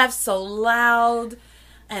 I laughed so loud.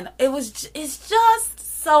 And it's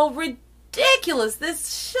just so ridiculous.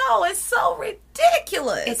 This show is so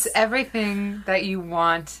ridiculous. It's everything that you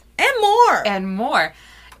want. And more. And more.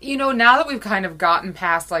 You know, now that we've kind of gotten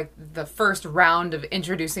past, like, the first round of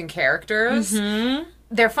introducing characters,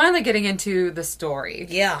 they're finally getting into the story.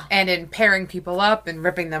 Yeah. And in pairing people up and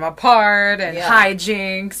ripping them apart and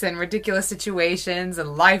hijinks and ridiculous situations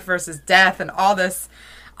and life versus death and all this.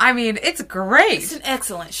 I mean, it's great. It's an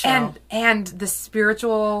excellent show. And the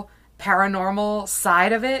spiritual, paranormal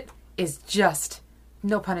side of it is just,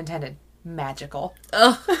 no pun intended, magical.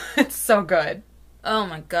 Ugh. It's so good. Oh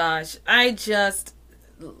my gosh. I just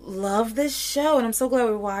love this show, and I'm so glad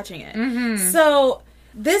we're watching it. So,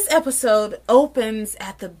 this episode opens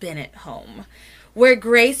at the Bennett home, where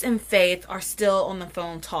Grace and Faith are still on the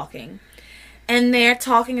phone talking. And they're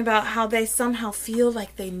talking about how they somehow feel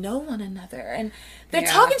like they know one another. And they're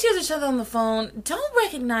talking to each other on the phone, don't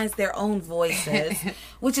recognize their own voices,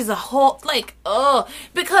 which is a whole, like,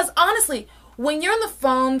 because honestly, when you're on the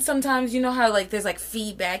phone, sometimes you know how, like, there's, like,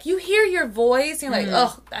 feedback. You hear your voice, you're like,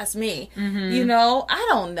 that's me. You know? I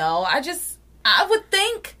don't know. I would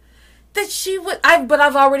think that she would, but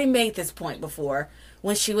I've already made this point before,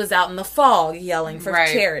 when she was out in the fog yelling for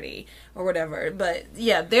Charity or whatever. But,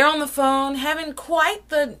 yeah, they're on the phone having quite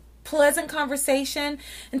the pleasant conversation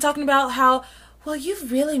and talking about how, well,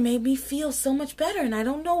 you've really made me feel so much better, and I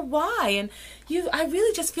don't know why. And I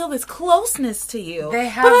really just feel this closeness to you. But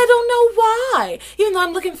I don't know why, even though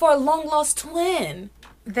I'm looking for a long-lost twin.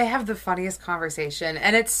 They have the funniest conversation,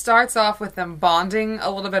 and it starts off with them bonding a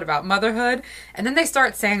little bit about motherhood, and then they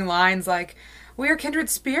start saying lines like, "We are kindred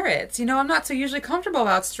spirits. You know, I'm not so usually comfortable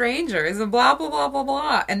about strangers," and blah, blah, blah, blah,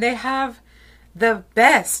 blah. And they have the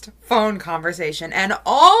best phone conversation and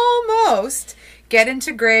almost get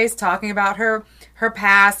into Grace talking about her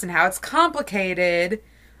past and how it's complicated.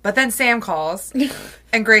 But then Sam calls,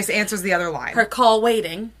 and Grace answers the other line. Her call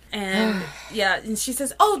waiting. And and she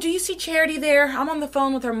says, "Oh, do you see Charity there? I'm on the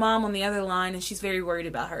phone with her mom on the other line, and she's very worried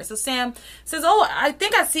about her." So Sam says, "Oh, I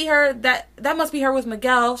think I see her. That must be her with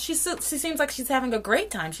Miguel. She seems like she's having a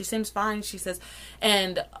great time. She seems fine." She says,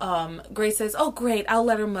 and Grace says, "Oh, great. I'll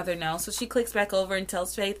let her mother know." So she clicks back over and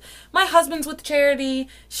tells Faith, "My husband's with Charity.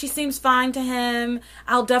 She seems fine to him.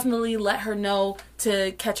 I'll definitely let her know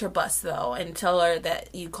to catch her bus, though, and tell her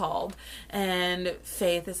that you called." And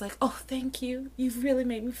Faith is like, "Oh, thank you. You've really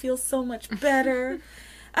made me feel so much better."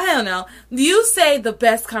 I don't know. You say the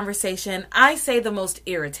best conversation. I say the most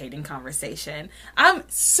irritating conversation. I'm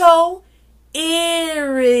so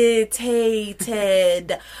irritated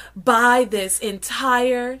by this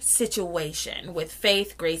entire situation with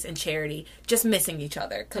Faith, Grace, and Charity just missing each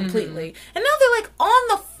other completely. Mm-hmm. And now they're like on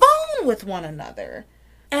the phone with one another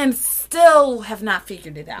and still have not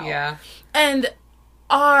figured it out. Yeah. And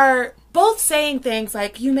are both saying things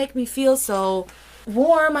like, "You make me feel so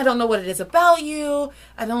warm. I don't know what it is about you.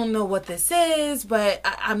 I don't know what this is, but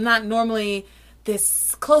I'm not normally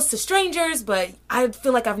this close to strangers, but I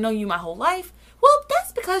feel like I've known you my whole life." Well,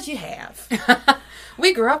 that's because you have.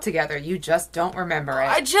 We grew up together. You just don't remember it.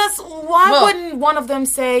 Why wouldn't one of them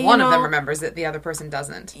say, one of them remembers it, the other person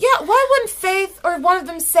doesn't. Yeah, why wouldn't Faith or one of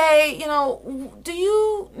them say, "Do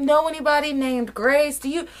you know anybody named Grace? Why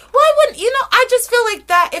wouldn't, I just feel like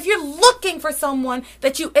that if you're looking for someone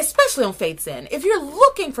that you, especially on Faith's end, if you're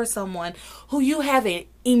looking for someone who you have an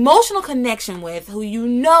emotional connection with, who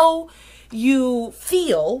you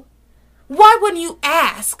feel, why wouldn't you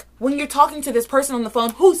ask when you're talking to this person on the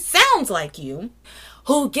phone who sounds like you,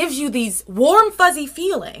 who gives you these warm, fuzzy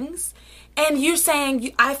feelings, and you're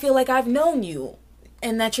saying, "I feel like I've known you,"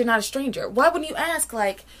 and that you're not a stranger? Why wouldn't you ask,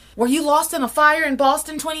 like, "Were you lost in a fire in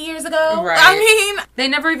Boston 20 years ago?" Right. I mean, they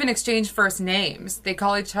never even exchange first names. They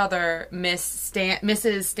call each other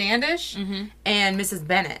Mrs. Standish and Mrs.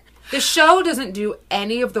 Bennett. The show doesn't do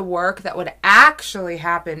any of the work that would actually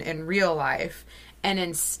happen in real life, and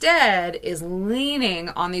instead is leaning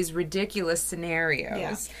on these ridiculous scenarios.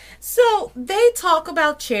 Yeah. So they talk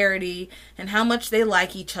about Charity and how much they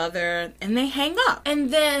like each other, and they hang up.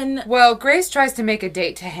 And then... Well, Grace tries to make a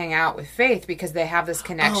date to hang out with Faith because they have this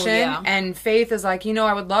connection. Oh, yeah. And Faith is like,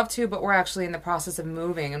 I would love to, but we're actually in the process of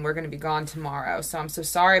moving, and we're going to be gone tomorrow. So I'm so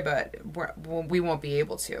sorry, but we won't be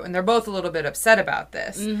able to. And they're both a little bit upset about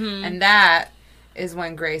this. Mm-hmm. And that is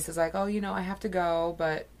when Grace is like, "Oh, I have to go,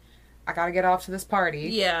 but I gotta get off to this party."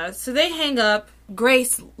 Yeah, so they hang up.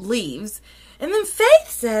 Grace leaves. And then Faith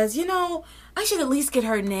says, "I should at least get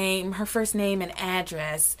her name, her first name and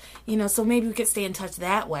address, so maybe we could stay in touch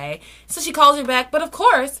that way." So she calls her back. But of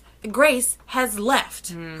course, Grace has left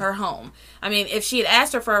her home. I mean, if she had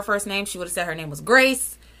asked her for her first name, she would have said her name was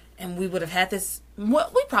Grace. And we would have had this...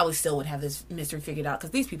 Well, we probably still would have this mystery figured out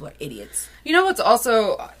because these people are idiots. You know what's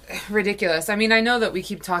also ridiculous? I mean, I know that we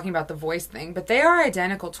keep talking about the voice thing, but they are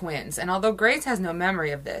identical twins. And although Grace has no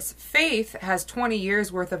memory of this, Faith has 20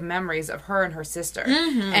 years worth of memories of her and her sister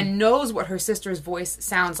and knows what her sister's voice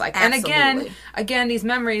sounds like. Absolutely. And again, these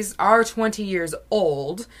memories are 20 years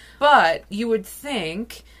old, but you would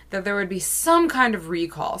think that there would be some kind of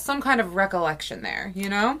recall, some kind of recollection there,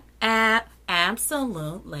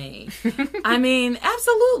 Absolutely. I mean,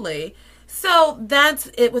 absolutely. So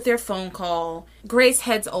that's it with their phone call. Grace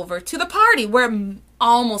heads over to the party where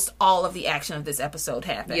almost all of the action of this episode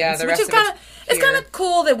happens. Yeah, the which rest is it's kind of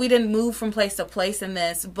cool that we didn't move from place to place in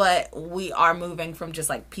this, but we are moving from just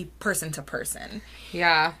like person to person.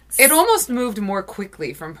 Yeah. It almost moved more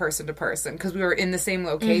quickly from person to person because we were in the same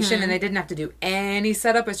location and they didn't have to do any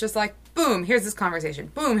setup. It's just like, boom, here's this conversation.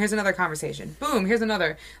 Boom, here's another conversation. Boom, here's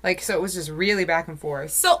another. So it was just really back and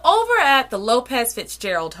forth. So over at the Lopez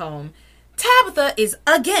Fitzgerald home, Tabitha is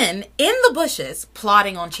again in the bushes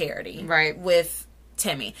plotting on Charity. Right. With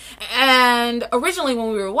Timmy. And originally when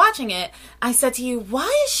we were watching it, I said to you,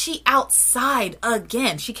 why is she outside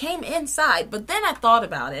again? She came inside, but then I thought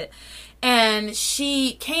about it, and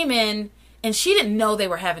she came in and she didn't know they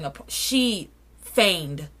were having she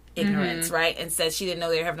feigned ignorance, right? And said she didn't know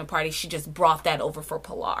they were having a party. She just brought that over for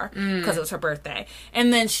Pilar because it was her birthday.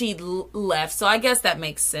 And then she left. So I guess that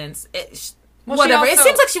makes sense. Whatever. It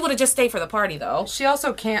seems like she would have just stayed for the party, though. She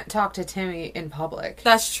also can't talk to Timmy in public.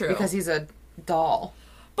 That's true. Because he's a doll.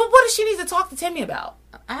 But what does she need to talk to Timmy about?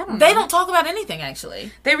 I don't know. They don't talk about anything,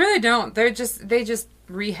 actually. They really don't. They just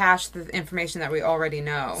rehash the information that we already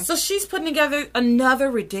know. So she's putting together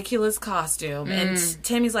another ridiculous costume, and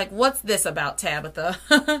Tammy's like, "What's this about,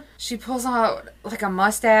 Tabitha?" She pulls out like a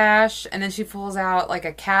mustache, and then she pulls out like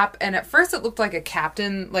a cap, and at first it looked like a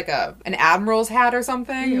captain, like an admiral's hat or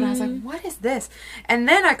something, and I was like, "What is this?" And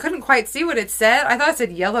then I couldn't quite see what it said. I thought it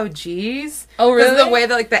said yellow G's. Oh, really? Because the way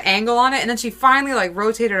that like the angle on it, and then she finally like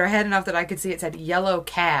rotated her head enough that I could see it said yellow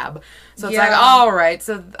cab. So it's like, all right,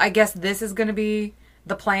 so I guess this is going to be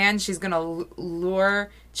the plan. She's going to lure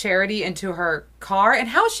Charity into her car. And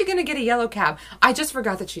how is she going to get a yellow cab? I just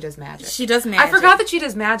forgot that she does magic. She does magic. I forgot that she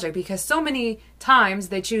does magic because so many times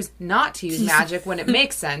they choose not to use magic when it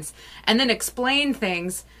makes sense and then explain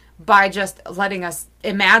things by just letting us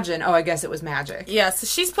imagine, oh, I guess it was magic. Yeah, so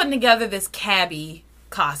she's putting together this cabbie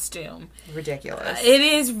costume. Ridiculous. It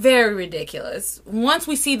is very ridiculous. Once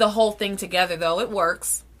we see the whole thing together, though, it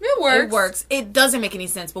works. It works. It works. It doesn't make any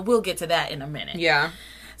sense, but we'll get to that in a minute. Yeah.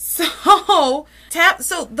 So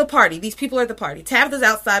the party. These people are at the party. Tabitha's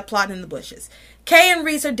outside plotting in the bushes. Kay and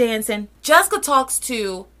Reese are dancing. Jessica talks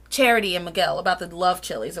to Charity and Miguel about the love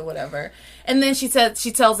chilies or whatever. And then she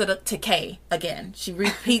tells it to Kay again. She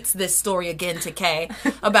repeats this story again to Kay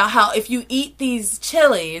about how if you eat these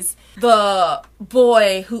chilies, the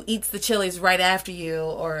boy who eats the chilies right after you,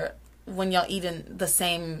 or when y'all eat in the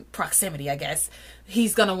same proximity, I guess,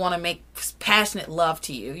 he's going to want to make passionate love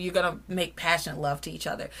to you. You're going to make passionate love to each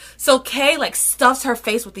other. So Kay, like, stuffs her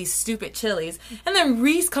face with these stupid chilies. And then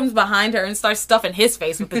Reese comes behind her and starts stuffing his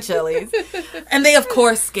face with the chilies. And they, of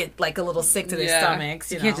course, get, like, a little sick to their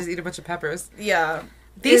stomachs. You can't just eat a bunch of peppers. Yeah.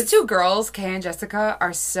 These two girls, Kay and Jessica,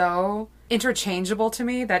 are so interchangeable to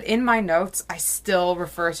me that in my notes, I still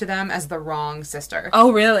refer to them as the wrong sister.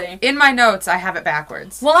 Oh, really? In my notes, I have it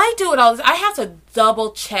backwards. Well, I do it all. I have to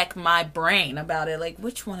double check my brain about it. Like,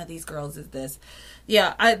 which one of these girls is this?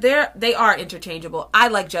 Yeah, they are interchangeable. I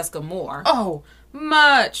like Jessica more. Oh,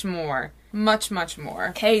 much more. Much, much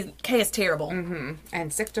more. Kay is terrible. Mm-hmm.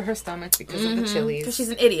 And sick to her stomach because of the chilies. Because she's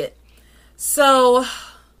an idiot. So,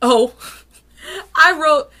 I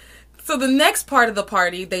wrote... So the next part of the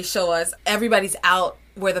party, they show us everybody's out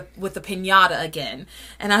with the piñata again.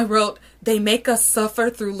 And I wrote, they make us suffer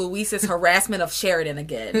through Luis's harassment of Sheridan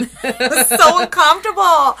again. It's so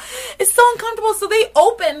uncomfortable. It's so uncomfortable. So they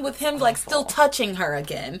open with him like still touching her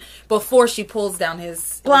again before she pulls down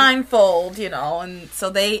his blindfold, and so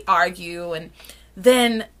they argue. And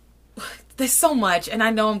then there's so much. And I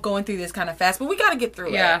know I'm going through this kind of fast, but we got to get through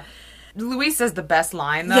it. Yeah. Luis says the best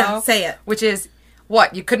line, though. Yeah, say it. Which is...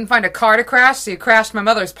 What, you couldn't find a car to crash, so you crashed my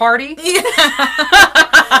mother's party? Yeah.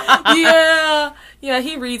 Yeah,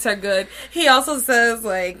 he reads her good. He also says,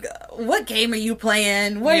 like, what game are you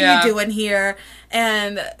playing? What are you doing here?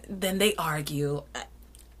 And then they argue,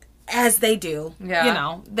 as they do.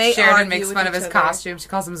 Yeah. They Sheridan argue makes with fun of each his other. costume. She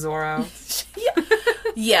calls him Zorro.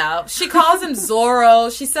 Yeah, she calls him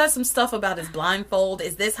Zorro. She says some stuff about his blindfold.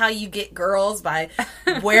 Is this how you get girls? By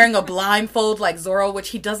wearing a blindfold like Zorro, which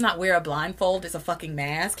he does not wear a blindfold. It's a fucking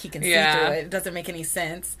mask. He can see through it. It doesn't make any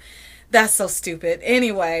sense. That's so stupid.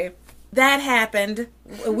 Anyway, that happened.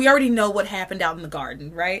 We already know what happened out in the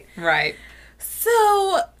garden, right? Right.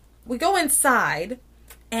 So, we go inside,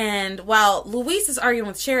 and while Luis is arguing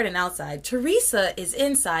with Sheridan outside, Teresa is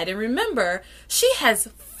inside, and remember, she has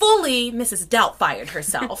fully Mrs. Doubtfired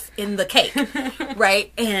herself in the cake,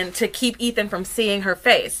 right? And to keep Ethan from seeing her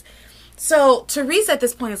face. So, Teresa at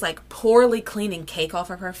this point is like poorly cleaning cake off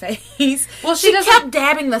of her face. Well, she kept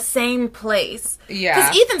dabbing the same place. Yeah.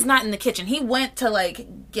 Because Ethan's not in the kitchen. He went to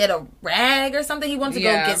like get a rag or something. He wanted to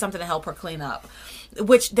go get something to help her clean up.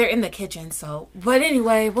 Which they're in the kitchen, so. But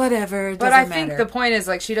anyway, whatever. But I think the point is,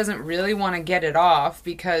 like, she doesn't really want to get it off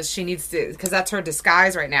because she needs to, because that's her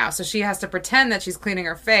disguise right now. So she has to pretend that she's cleaning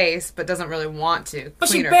her face, but doesn't really want to. But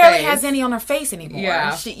she barely has any on her face anymore.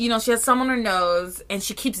 Yeah. She has some on her nose, and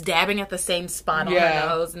she keeps dabbing at the same spot on her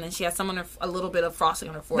nose, and then she has some on a little bit of frosting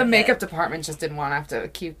on her forehead. The makeup department just didn't want to have to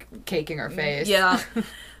keep caking her face. Yeah.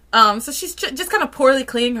 So she's just kind of poorly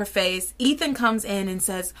cleaning her face. Ethan comes in and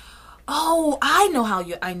says, "Oh, I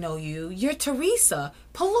know you. You're Teresa,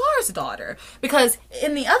 Pilar's daughter." Because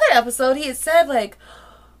in the other episode, he had said, like,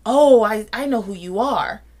 "Oh, I know who you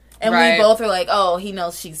are." And we both are like, "Oh, he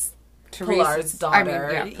knows she's Pilar's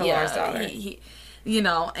daughter." Pilar's daughter.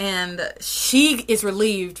 And she is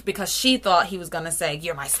relieved because she thought he was going to say,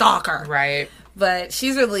 "You're my stalker." Right. But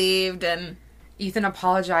she's relieved, and Ethan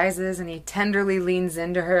apologizes, and he tenderly leans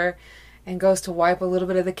into her and goes to wipe a little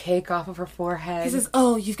bit of the cake off of her forehead. He says,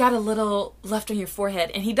 "Oh, you've got a little left on your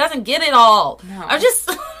forehead." And he doesn't get it all. No. I'm just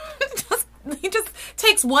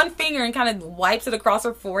takes one finger and kind of wipes it across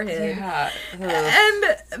her forehead. Yeah.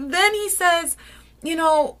 And then he says, you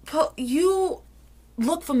know, you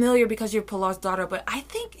look familiar because you're Pilar's daughter, but I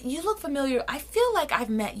think you look familiar. I feel like I've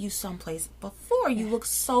met you someplace before. You look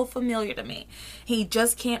so familiar to me. He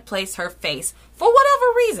just can't place her face for whatever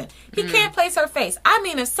reason. He can't place her face. I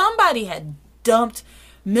mean, if somebody had dumped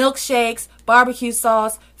milkshakes, barbecue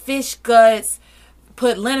sauce, fish guts,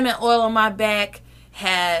 put liniment oil on my back,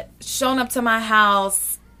 had shown up to my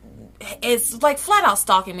house, it's like flat out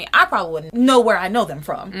stalking me, I probably wouldn't know where I know them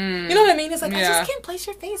from. You know what I mean? It's like, I just can't place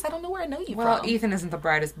your face. I don't know where I know you from. Well, Ethan isn't the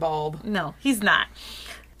brightest bulb. No, he's not.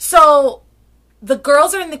 So the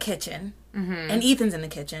girls are in the kitchen, and Ethan's in the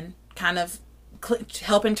kitchen, kind of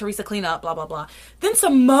helping Teresa clean up, blah, blah, blah. Then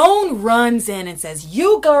Simone runs in and says,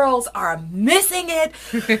 you girls are missing it.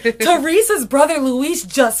 Teresa's brother Luis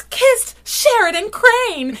just kissed Sheridan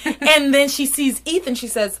Crane. And then she sees Ethan. She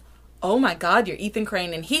says, oh my God, you're Ethan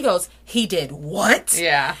Crane. And he goes, he did what?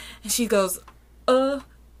 Yeah. And she goes, and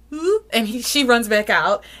she runs back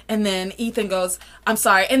out, and then Ethan goes, I'm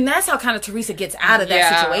sorry. And that's how kind of Teresa gets out of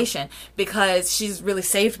that situation, because she's really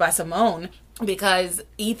saved by Simone, because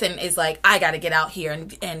Ethan is like, I got to get out here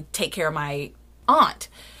and take care of my aunt.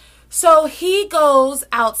 So he goes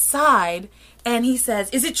outside, and he says,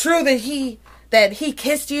 is it true that he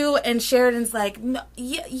kissed you? And Sheridan's like, no,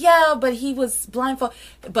 yeah, but he was blindfolded.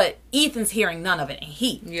 But Ethan's hearing none of it, and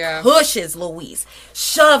he pushes Luis,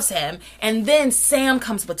 shoves him, and then Sam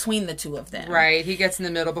comes between the two of them. Right, he gets in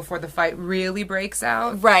the middle before the fight really breaks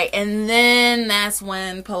out. Right, and then that's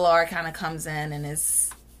when Pilar kind of comes in and is...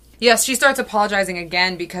 Yes, she starts apologizing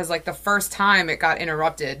again because, like, the first time it got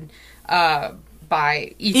interrupted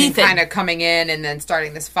by Ethan kind of coming in and then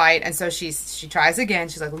starting this fight. And so she tries again.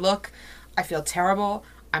 She's like, look, I feel terrible.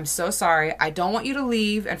 I'm so sorry. I don't want you to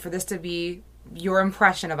leave and for this to be your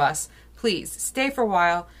impression of us. Please, stay for a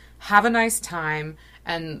while. Have a nice time.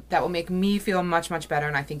 And that will make me feel much, much better.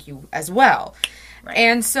 And I think you as well. Right.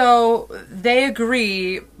 And so they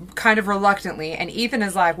agree kind of reluctantly. And Ethan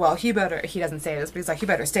is like, well, he doesn't say this, but he's like, he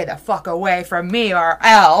better stay the fuck away from me or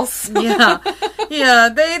else. Yeah,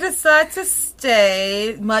 they decide to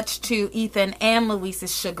stay, much to Ethan and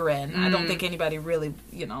Luis's chagrin. I don't think anybody really,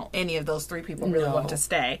 any of those three people really want to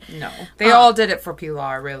stay. No. They all did it for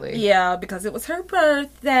Pilar, really. Yeah, because it was her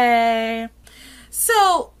birthday.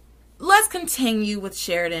 So, let's continue with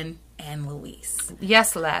Sheridan and Luis.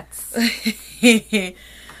 Yes, let's.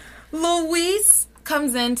 Luis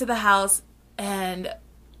comes into the house and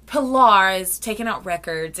Pilar is taking out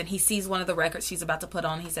records and he sees one of the records she's about to put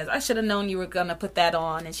on. He says, I should have known you were going to put that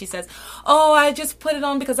on. And she says, oh, I just put it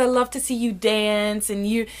on because I love to see you dance. And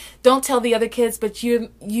you don't tell the other kids, but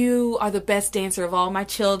you are the best dancer of all my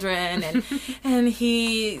children. And and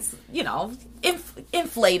he's,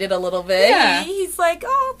 inflated a little bit. Yeah. He's like,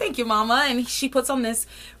 oh, thank you, Mama. And she puts on this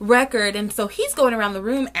record. And so he's going around the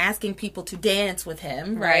room asking people to dance with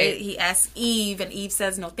him, right? He asks Eve, and Eve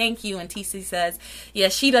says, no, thank you. And TC says, yeah,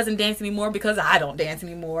 she doesn't dance anymore because I don't dance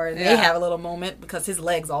anymore. And they have a little moment because his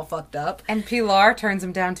leg's all fucked up. And Pilar turns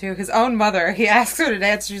him down too. His own mother, he asks her to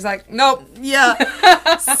dance. She's like, nope.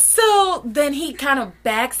 Yeah. So then he kind of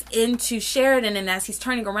backs into Sheridan, and as he's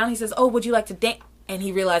turning around, he says, oh, would you like to dance? And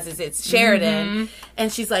he realizes it's Sheridan.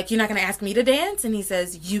 And she's like, you're not going to ask me to dance? And he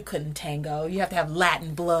says, you couldn't tango. You have to have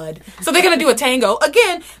Latin blood. So they're going to do a tango.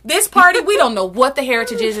 Again, this party, we don't know what the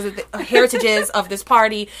heritage is of this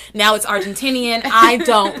party. Now it's Argentinian. I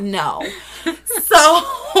don't know.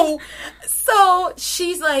 So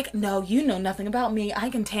she's like, no, you know nothing about me. I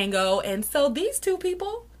can tango. And so these two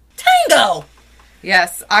people, tango.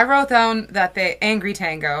 Yes, I wrote down that they angry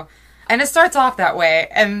tango. And it starts off that way,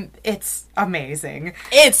 and it's amazing.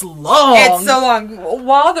 It's long. It's so long.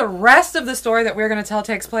 While the rest of the story that we're going to tell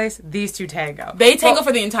takes place, these two tango. They tango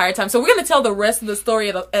for the entire time. So we're going to tell the rest of the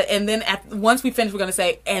story, and then once we finish, we're going to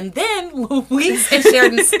say, and then Luis and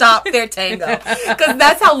Sheridan stop their tango. Because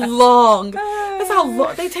that's how long.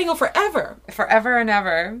 They tango forever. Forever and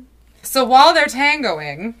ever. So while they're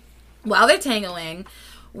tangoing,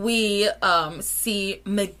 we see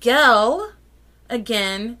Miguel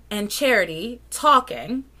again and Charity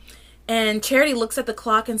talking, and Charity looks at the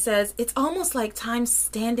clock and says, it's almost like time's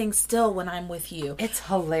standing still when I'm with you. It's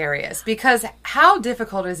hilarious because how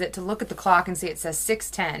difficult is it to look at the clock and see it says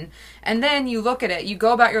 6:10, and then you look at it, you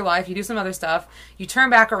go about your life, you do some other stuff, you turn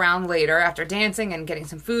back around later after dancing and getting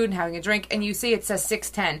some food and having a drink, and you see it says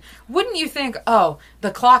 6:10. Wouldn't you think, oh,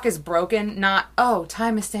 the clock is broken, not, oh,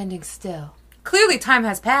 time is standing still? Clearly time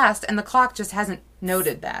has passed and the clock just hasn't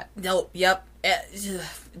noted that. Nope. Yep.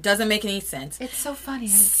 Doesn't make any sense. It's so funny.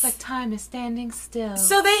 It's like time is standing still.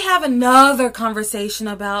 So they have another conversation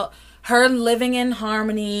about her living in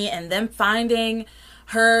Harmony and them finding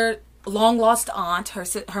her long-lost aunt,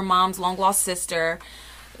 her mom's long-lost sister.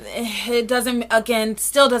 It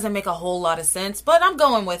still doesn't make a whole lot of sense, but I'm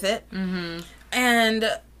going with it. Mm-hmm.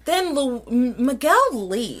 And then Miguel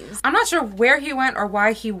leaves. I'm not sure where he went or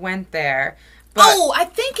why he went there. But I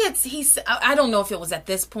think I don't know if it was at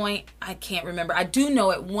this point. I can't remember. I do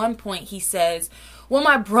know at one point he says, well,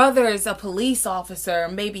 my brother is a police officer.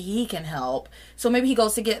 Maybe he can help. So maybe he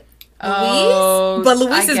goes to get Luis. But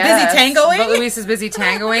Luis is busy tangoing. But Luis is busy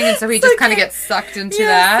tangoing, and so he just kind of gets sucked into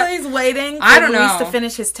that. So he's waiting for Luis to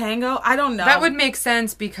finish his tango. I don't know. That would make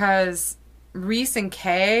sense because Reese and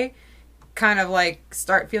Kay kind of like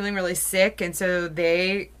start feeling really sick, and so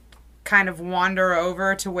they kind of wander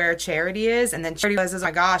over to where Charity is, and then Charity realizes, oh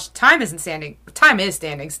my gosh, time is standing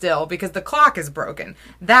still because the clock is broken.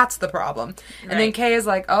 That's the problem. Right. And then Kay is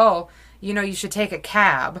like, oh, you should take a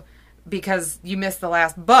cab because you missed the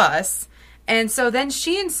last bus. And so then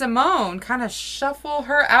she and Simone kind of shuffle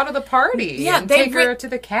her out of the party and take her to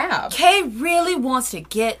the cab. Kay really wants to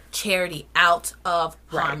get Charity out of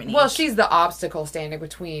Harmony. Well, she's the obstacle standing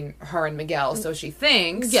between her and Miguel, so she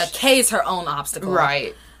thinks. Yeah, Kay's her own obstacle.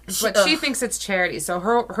 Right. But she thinks it's Charity, so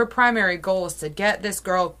her primary goal is to get this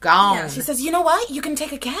girl gone. Yeah, she says, you know what? You can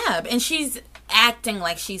take a cab. And she's acting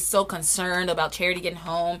like she's so concerned about Charity getting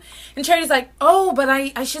home. And Charity's like, oh, but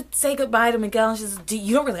I should say goodbye to Miguel. And she says,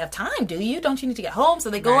 you don't really have time, do you? Don't you need to get home? So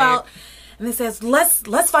they go out, and they says,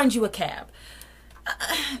 let's find you a cab.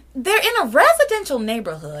 They're in a residential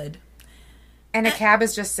neighborhood. And a cab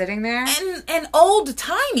is just sitting there? An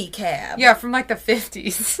old-timey cab. Yeah, from like the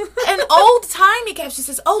 50s. An old-timey cab. She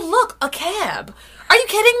says, oh, look, a cab. Are you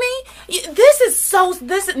kidding me? This is,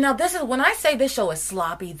 when I say this show is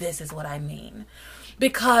sloppy, this is what I mean.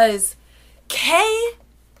 Because Kay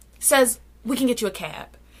says, we can get you a cab.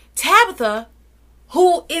 Tabitha,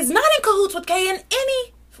 who is not in cahoots with Kay in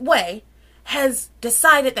any way, has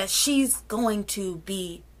decided that she's going to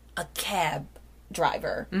be a cab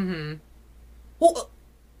driver. Mm-hmm. Well,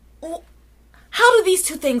 how do these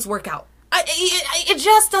two things work out? It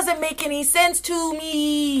just doesn't make any sense to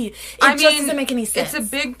me. It just doesn't make any sense. It's a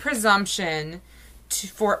big presumption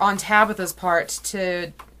on Tabitha's part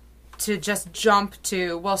to just jump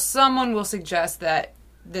to, well, someone will suggest that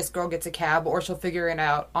this girl gets a cab or she'll figure it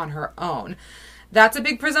out on her own. That's a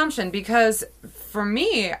big presumption because for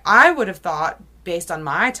me, I would have thought, based on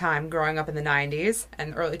my time growing up in the 90s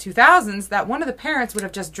and early 2000s, that one of the parents would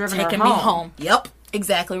have just driven her home. Taken me home. Yep.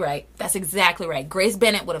 Exactly right. That's exactly right. Grace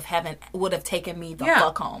Bennett would have taken me the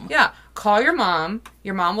fuck home. Yeah. Call your mom.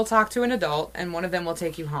 Your mom will talk to an adult, and one of them will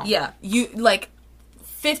take you home. Yeah.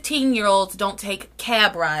 15-year-olds don't take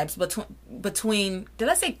cab rides between. Did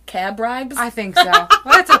I say cab bribes? I think so. Well,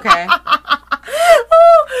 that's okay.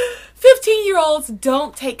 15-year-olds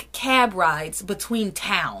don't take cab rides between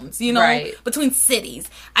towns, between cities.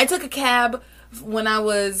 I took a cab when I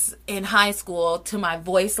was in high school to my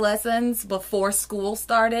voice lessons before school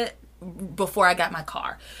started, before I got my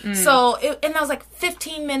car. So, and that was like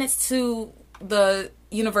 15 minutes to the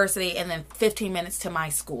university and then 15 minutes to my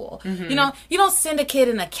school. Mm-hmm. You don't send a kid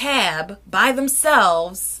in a cab by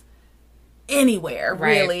themselves anywhere,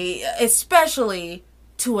 really, especially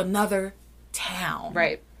to another town.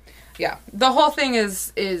 Right. Yeah. The whole thing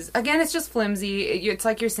is again, it's just flimsy. It's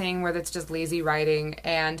like you're saying, where it's just lazy writing.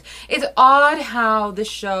 And it's odd how the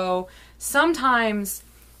show sometimes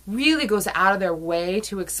really goes out of their way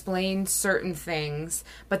to explain certain things,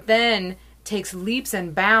 but then takes leaps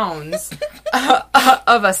and bounds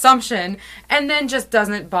of assumption and then just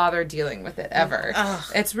doesn't bother dealing with it ever.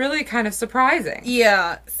 It's really kind of surprising.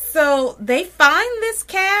 Yeah. So they find this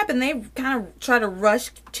cab and they kind of try to rush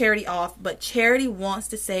Charity off, but Charity wants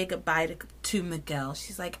to say goodbye to Miguel.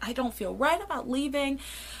 She's like, I don't feel right about leaving.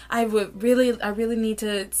 I really need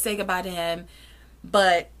to say goodbye to him.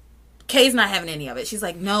 But Kay's not having any of it. She's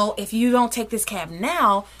like, no, if you don't take this cab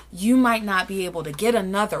now, you might not be able to get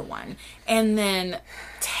another one. And then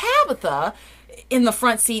Tabitha, in the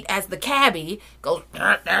front seat as the cabbie, goes,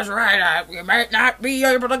 that's right, you might not be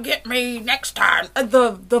able to get me next time.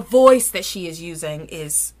 The voice that she is using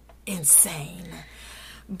is insane.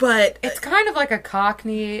 But it's kind of like a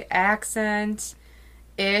Cockney accent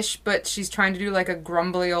ish, but she's trying to do like a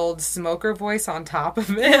grumbly old smoker voice on top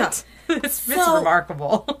of it. Yeah. It's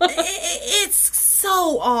remarkable. It's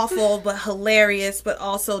so awful, but hilarious, but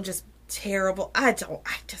also just terrible. I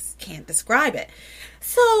just can't describe it.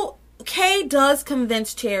 So Kay does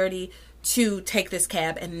convince Charity to take this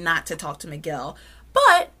cab and not to talk to Miguel,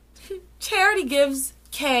 but Charity gives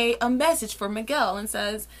Kay a message for Miguel and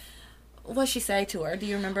says, what'd she say to her? Do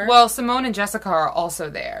you remember? Well, Simone and Jessica are also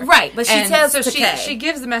there. Right, but she tells to Kay. She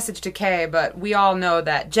gives the message to Kay, but we all know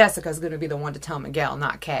that Jessica's going to be the one to tell Miguel,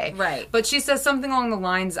 not Kay. Right. But she says something along the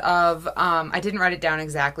lines of, I didn't write it down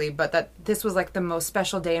exactly, but that this was like the most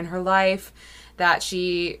special day in her life, that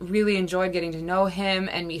she really enjoyed getting to know him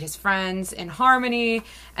and meet his friends in Harmony,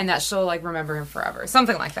 and that she'll like remember him forever.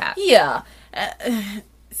 Something like that. Yeah.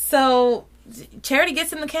 So Charity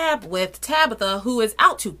gets in the cab with Tabitha, who is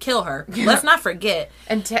out to kill her. Yeah. Let's not forget.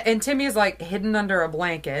 And Timmy is like hidden under a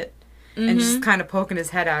blanket and just kind of poking his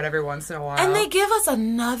head out every once in a while. And they give us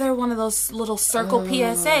another one of those little circle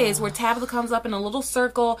PSAs where Tabitha comes up in a little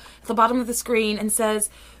circle at the bottom of the screen and says,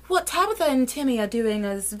 what Tabitha and Timmy are doing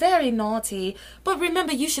is very naughty, but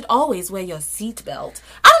remember, you should always wear your seatbelt.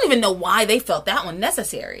 I don't even know why they felt that one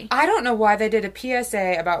necessary. I don't know why they did a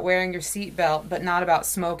PSA about wearing your seatbelt, but not about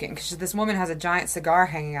smoking, because this woman has a giant cigar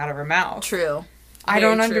hanging out of her mouth. True. I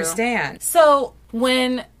don't understand. So,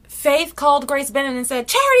 when Faith called Grace Bennett and said,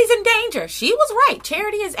 Charity's in danger, she was right.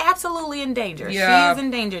 Charity is absolutely in danger. Yeah. She is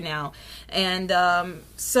in danger now. And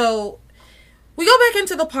so, we go back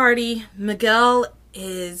into the party. Miguel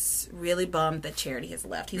is really bummed that Charity has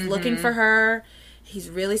left. He's looking for her. He's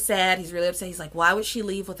really sad. He's really upset. He's like, why would she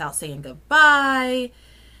leave without saying goodbye?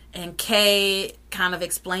 And Kay kind of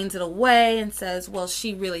explains it away and says, well,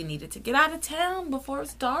 she really needed to get out of town before it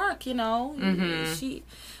was dark, you know.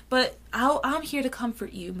 But I'm here to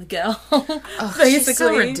comfort you, Miguel. Basically. She's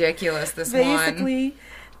so ridiculous, this one.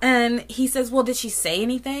 And he says, well, did she say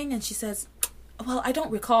anything? And she says, well, I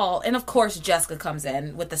don't recall. And of course, Jessica comes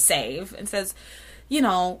in with the save and says,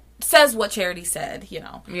 says what Charity said,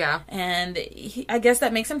 Yeah. And I guess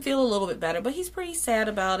that makes him feel a little bit better, but he's pretty sad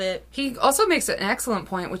about it. He also makes an excellent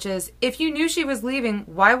point, which is, if you knew she was leaving,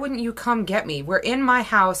 why wouldn't you come get me? We're in my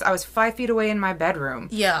house. I was 5 feet away in my bedroom.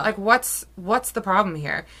 Yeah. Like, what's the problem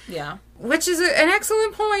here? Yeah. Which is an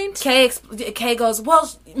excellent point. Kay goes, well,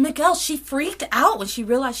 Miguel, she freaked out when she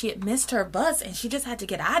realized she had missed her bus, and she just had to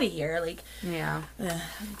get out of here. Like, yeah.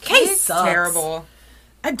 Kay sucks. Terrible.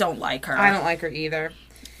 I don't like her. I don't like her either.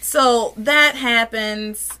 So that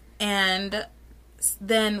happens, and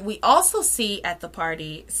then we also see at the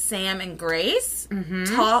party Sam and Grace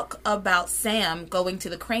talk about Sam going to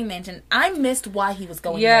the Crane Mansion. I missed why he was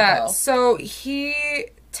going there, though. So he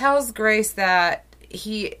tells Grace that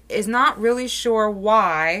he is not really sure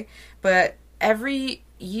why, but every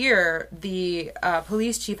year the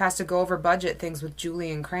police chief has to go over budget things with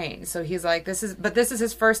Julian Crane. So he's like, this is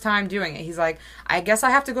his first time doing it. He's like, I guess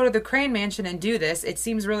I have to go to the Crane Mansion and do this. It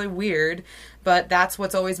seems really weird, but that's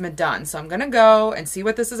what's always been done. So I'm gonna go and see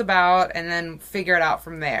what this is about and then figure it out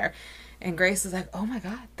from there. And Grace is like, oh my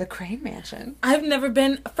God, the Crane Mansion. I've never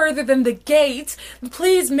been further than the gate.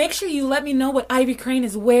 Please make sure you let me know what Ivy Crane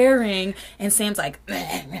is wearing. And Sam's like,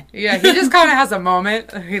 yeah, he just kind of has a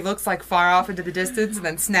moment. He looks like far off into the distance and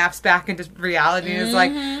then snaps back into reality and is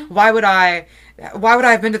like, why would I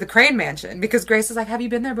have been to the Crane Mansion? Because Grace is like, have you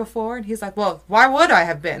been there before? And he's like, well, why would I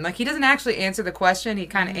have been? Like, he doesn't actually answer the question. He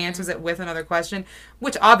kind of answers it with another question,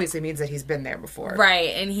 which obviously means that he's been there before. Right,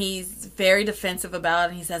 and he's very defensive about it.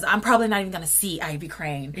 And he says, I'm probably not even going to see Ivy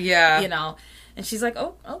Crane. Yeah. And she's like,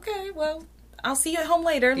 oh, okay, well, I'll see you at home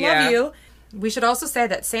later. Love you. We should also say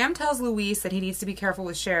that Sam tells Luis that he needs to be careful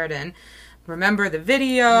with Sheridan. Remember the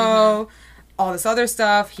video, all this other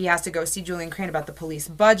stuff. He has to go see Julian Crane about the police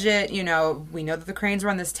budget. We know that the Cranes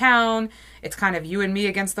run this town. It's kind of you and me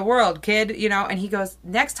against the world, kid. And he goes,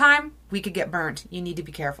 next time we could get burnt. You need to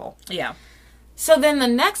be careful. Yeah. So then the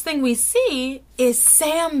next thing we see is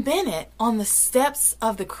Sam Bennett on the steps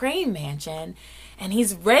of the Crane Mansion, and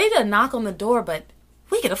he's ready to knock on the door, but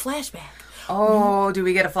we get a flashback. Oh, do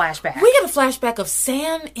we get a flashback? We get a flashback of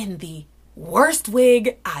Sam in the worst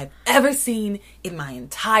wig I've ever seen in my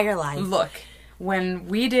entire life. Look, when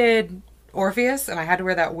we did Orpheus and I had to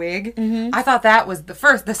wear that wig, I thought that was the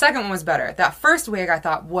first. The second one was better. That first wig I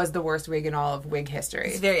thought was the worst wig in all of wig history.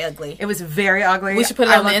 It's very ugly. It was very ugly. We should put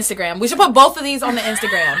it on the Instagram. We should put both of these on the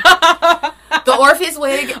Instagram. The Orpheus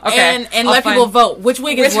wig and let people vote. Which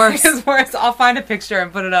wig is worse? Which is worse? I'll find a picture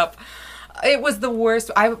and put it up. It was the worst.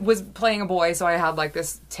 I was playing a boy, so I had like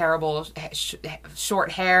this terrible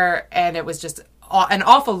short hair, and it was just an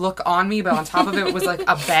awful look on me, but on top of it was like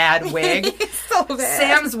a bad wig. So bad.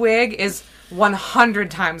 Sam's wig is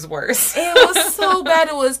 100 times worse. It was so bad.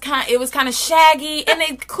 It was kind of shaggy, and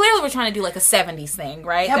they clearly were trying to do like a 70s thing,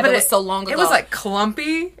 right? Yeah, that but it was so long ago. It was like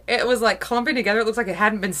clumpy. It was like clumpy together. It looks like it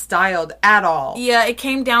hadn't been styled at all. Yeah, it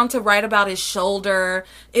came down to right about his shoulder.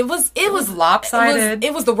 It was lopsided.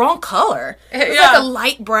 It was the wrong color. It was like a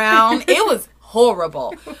light brown. It was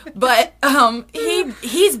horrible. But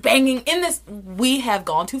he's banging in this. We have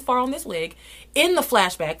gone too far on this wig. In the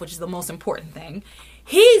flashback, which is the most important thing,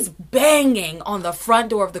 he's banging on the front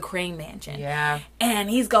door of the Crane Mansion. Yeah. And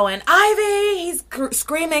he's going, Ivy! He's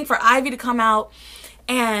screaming for Ivy to come out.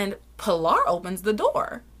 And Pilar opens the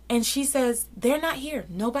door. And she says, they're not here.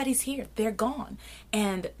 Nobody's here. They're gone.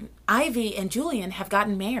 And Ivy and Julian have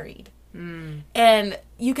gotten married. And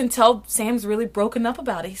you can tell Sam's really broken up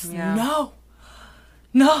about it. He says, no.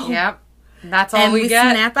 Yep. That's all and we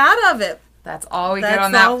get. Snap out of it. That's all we get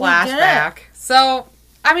on that flashback. So,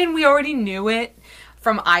 I mean, we already knew it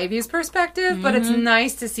from Ivy's perspective, but it's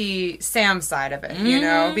nice to see Sam's side of it, you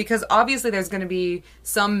know? Because obviously there's going to be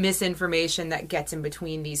some misinformation that gets in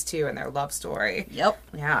between these two and their love story. Yep.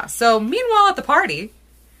 Yeah. So, meanwhile at the party...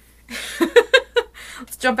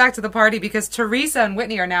 Let's jump back to the party because Teresa and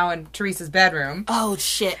Whitney are now in Teresa's bedroom. Oh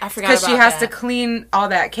shit! I forgot about that. Because she has to clean all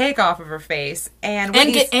that cake off of her face and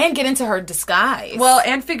get into her disguise. Well,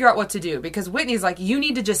 and figure out what to do because Whitney's like, "You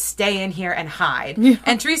need to just stay in here and hide,"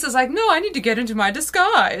 and Teresa's like, "No, I need to get into my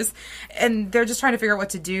disguise," and they're just trying to figure out what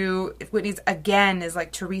to do. Whitney's again is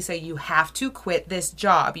like, "Teresa, you have to quit this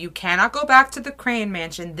job. You cannot go back to the Crane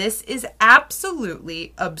Mansion. This is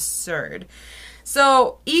absolutely absurd."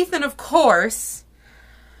 So Ethan, of course,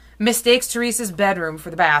 mistakes Teresa's bedroom for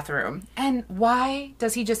the bathroom. And why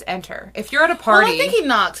does he just enter? If you're at a party... Well, I think he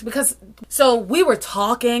knocked because... So, we were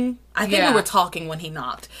talking. I think we were talking when he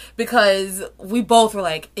knocked. Because we both were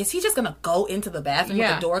like, is he just going to go into the bathroom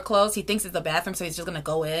with the door closed? He thinks it's the bathroom, so he's just going to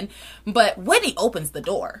go in. But Whitney opens the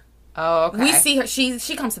door. Oh, okay. We see her.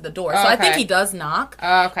 She comes to the door. So, I think he does knock.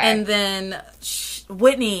 Okay. And then...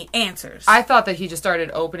 Whitney answers. I thought that he just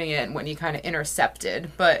started opening it and Whitney kind of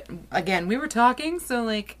intercepted. But, again, we were talking, so,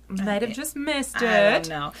 like, might have just missed it. I don't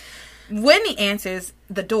know. Whitney answers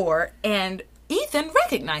the door, and Ethan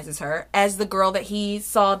recognizes her as the girl that he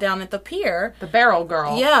saw down at the pier. The barrel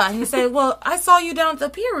girl. Yeah, and he said, well, I saw you down at the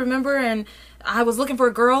pier, remember? And I was looking for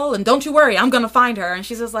a girl, and don't you worry, I'm going to find her. And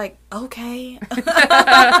she's just like, okay.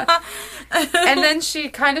 And then she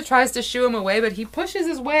kind of tries to shoo him away, but he pushes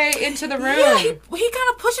his way into the room. Yeah, he kind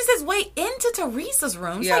of pushes his way into Teresa's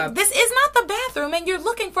room. It's like, this is not the bathroom, and you're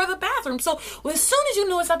looking for the bathroom. So as soon as you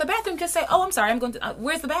know it's not the bathroom, just say, oh, I'm sorry, I'm going to,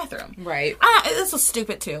 where's the bathroom? Right. This was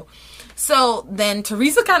stupid, too. So then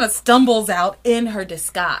Teresa kind of stumbles out in her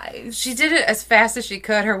disguise. She did it as fast as she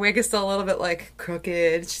could. Her wig is still a little bit, like,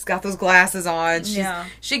 crooked. She's got those glasses on.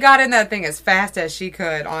 She got in that thing as fast as she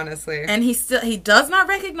could, honestly. And he does not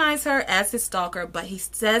recognize her as his stalker, but he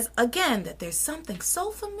says again that there's something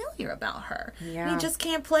so familiar about her. Yeah. He just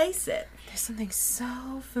can't place it. There's something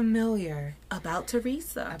so familiar about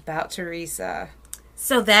Teresa.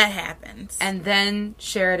 So that happens. And then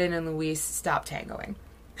Sheridan and Luis stop tangoing.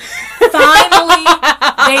 They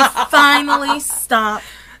finally stop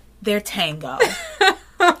their tango.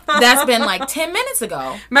 That's been like 10 minutes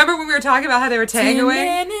ago. Remember when we were talking about how they were tangoing?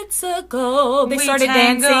 10 minutes ago. They started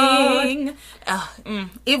dancing.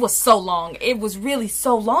 It was so long. It was really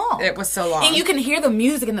so long. It was so long. And you can hear the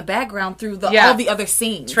music in the background through all the other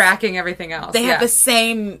scenes. Tracking everything else. They have the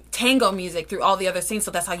same tango music through all the other scenes,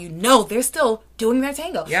 so that's how you know they're still doing their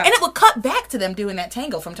tango. Yeah. And it would cut back to them doing that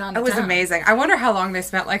tango from time to time. It was amazing. I wonder how long they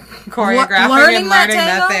spent like choreographing and learning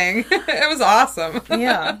that thing. It was awesome.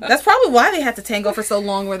 Yeah. That's probably why they had to tango for so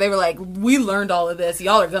long, where they were like, we learned all of this.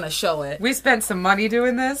 Y'all are going to show it. We spent some money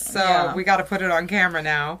doing this, so we got to put it on camera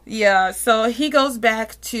now. Yeah. So he goes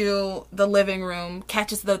back to the living room,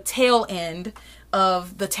 catches the tail end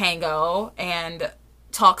of the tango, and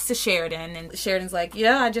talks to Sheridan, and Sheridan's like,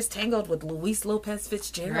 yeah, I just tangoed with Luis Lopez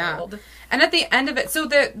Fitzgerald. Yeah. And at the end of it, so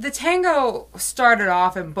the tango started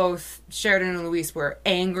off and both Sheridan and Luis were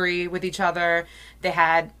angry with each other. They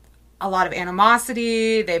had a lot of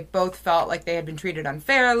animosity. They both felt like they had been treated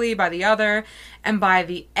unfairly by the other. And by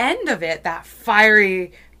the end of it, that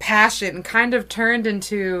fiery passion kind of turned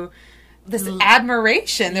into this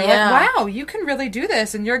admiration. They're like, wow, you can really do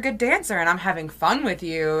this, and you're a good dancer, and I'm having fun with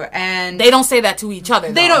you. And they don't say that to each other,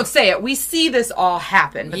 though. They don't say it. We see this all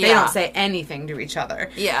happen, but they don't say anything to each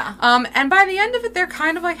other. Yeah. And by the end of it, they're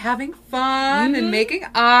kind of like having fun and making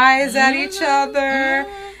eyes at each other,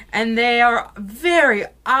 and they are very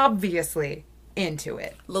obviously into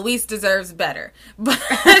it. Luis deserves better. But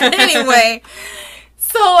anyway...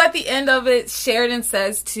 So at the end of it, Sheridan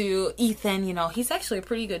says to Ethan, you know, he's actually a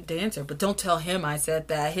pretty good dancer, but don't tell him I said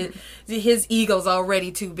that. His ego's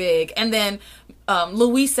already too big. And then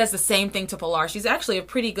Luis says the same thing to Pilar. She's actually a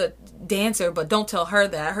pretty good dancer, but don't tell her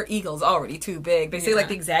that. Her ego's already too big. They say like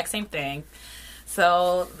the exact same thing.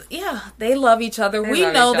 So, yeah, they love each other. We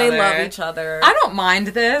know they love each other. I don't mind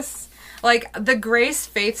this. Like, the Grace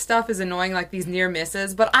Faith stuff is annoying, like these near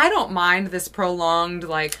misses, but I don't mind this prolonged,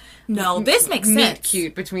 like... No, this makes meet sense.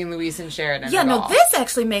 cute between Luis and Sheridan. Yeah, at no, all. this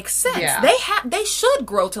actually makes sense. Yeah. They should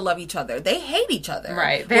grow to love each other. They hate each other.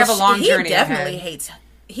 Right. They have a long journey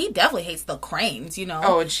He definitely hates the Cranes, you know.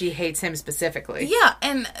 Oh, and she hates him specifically. Yeah,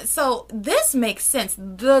 and so this makes sense.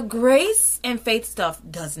 The Grace and Faith stuff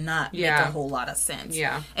does not make a whole lot of sense.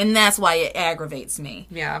 Yeah. And that's why it aggravates me.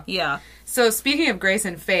 Yeah. Yeah. So speaking of Grace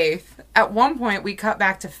and Faith, at one point we cut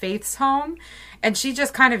back to Faith's home, and she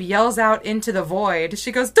just kind of yells out into the void.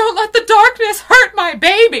 She goes, "Don't let the darkness hurt my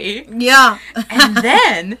baby!" Yeah. And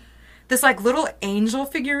then this, like, little angel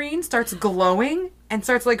figurine starts glowing and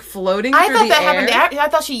starts, like, floating through the air. I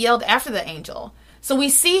thought she yelled after the angel. So we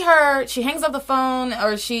see her, she hangs up the phone,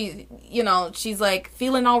 or she, you know, she's, like,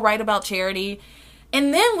 feeling all right about Charity.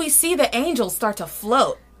 And then we see the angel start to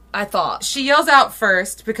float, I thought. She yells out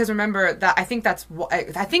first, because remember, that I think that's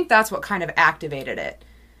what kind of activated it.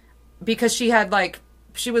 Because she had, like,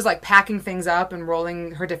 she was, like, packing things up and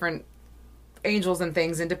rolling her different angels and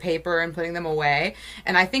things into paper and putting them away.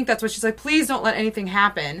 And I think that's what she's like, please don't let anything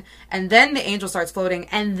happen. And then the angel starts floating.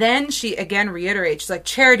 And then she again reiterates, she's like,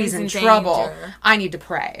 Charity's in trouble. Danger. I need to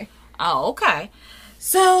pray. Oh, okay.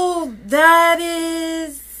 So that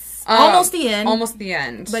is almost the end. Almost the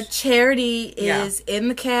end. But Charity is in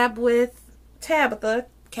the cab with Tabitha.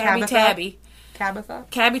 Cabby Tabby.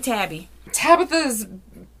 Tabitha's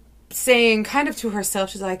saying kind of to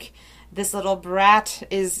herself, she's like, this little brat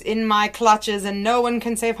is in my clutches and no one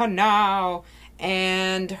can save her now.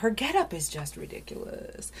 And her getup is just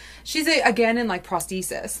ridiculous. She's again in, like,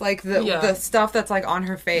 prosthesis, like the stuff that's, like, on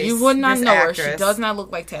her face. You would not know her. She does not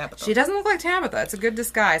look like Tabitha. She doesn't look like Tabitha. It's a good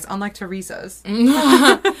disguise, unlike Teresa's.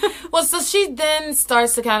 Well, so she then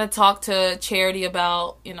starts to kind of talk to Charity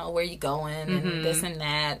about, you know, where you going and this and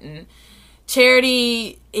that, and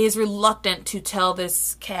Charity is reluctant to tell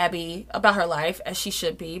this cabbie about her life, as she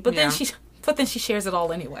should be, but then she shares it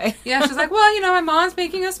all anyway. Yeah, she's like, well, you know, my mom's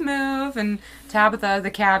making us move, and Tabitha,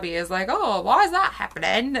 the cabbie, is like, oh, why is that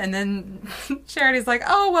happening? And then Charity's like,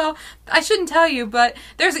 oh, well, I shouldn't tell you, but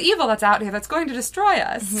there's evil that's out here that's going to destroy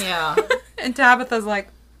us. Yeah. And Tabitha's like,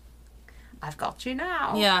 I've got you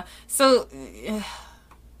now. Yeah. So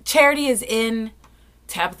Charity is in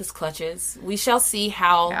Tabitha's clutches. We shall see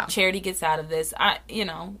how Charity gets out of this. I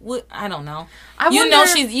don't know.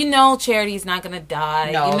 You know Charity's not gonna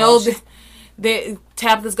die. No, you know the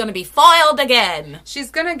Tabitha's gonna be foiled again.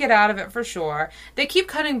 She's gonna get out of it for sure. They keep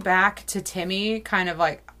cutting back to Timmy, kind of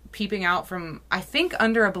like peeping out from, I think,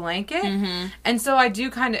 under a blanket. And so I do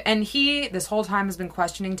kind of, and he this whole time has been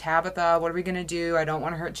questioning Tabitha. What are we gonna do? I don't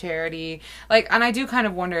want to hurt Charity. Like, and I do kind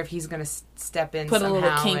of wonder if he's gonna step in, put a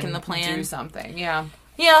little kink and in the plan, do something. Yeah.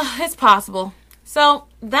 Yeah, it's possible. So,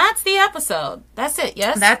 that's the episode. That's it,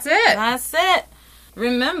 yes? That's it. That's it.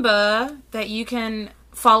 Remember that you can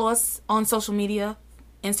follow us on social media,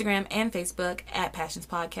 Instagram and Facebook, at Passions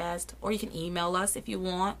Podcast. Or you can email us if you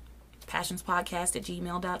want,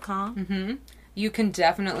 passionspodcast@gmail.com. You can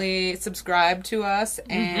definitely subscribe to us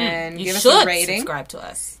and You give us should a rating. subscribe to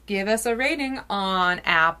us. Give us a rating on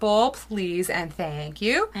Apple, please, and thank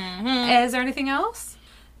you. Is there anything else?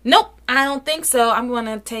 Nope, I don't think so. I'm going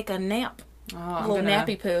to take a nap. Oh, A little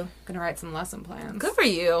nappy poo. Gonna write some lesson plans. Good for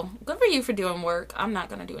you. Good for you for doing work. I'm not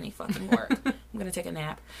going to do any fucking work. I'm going to take a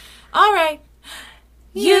nap. All right.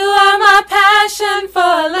 You are my passion for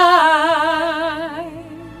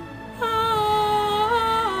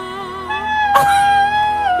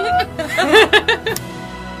life.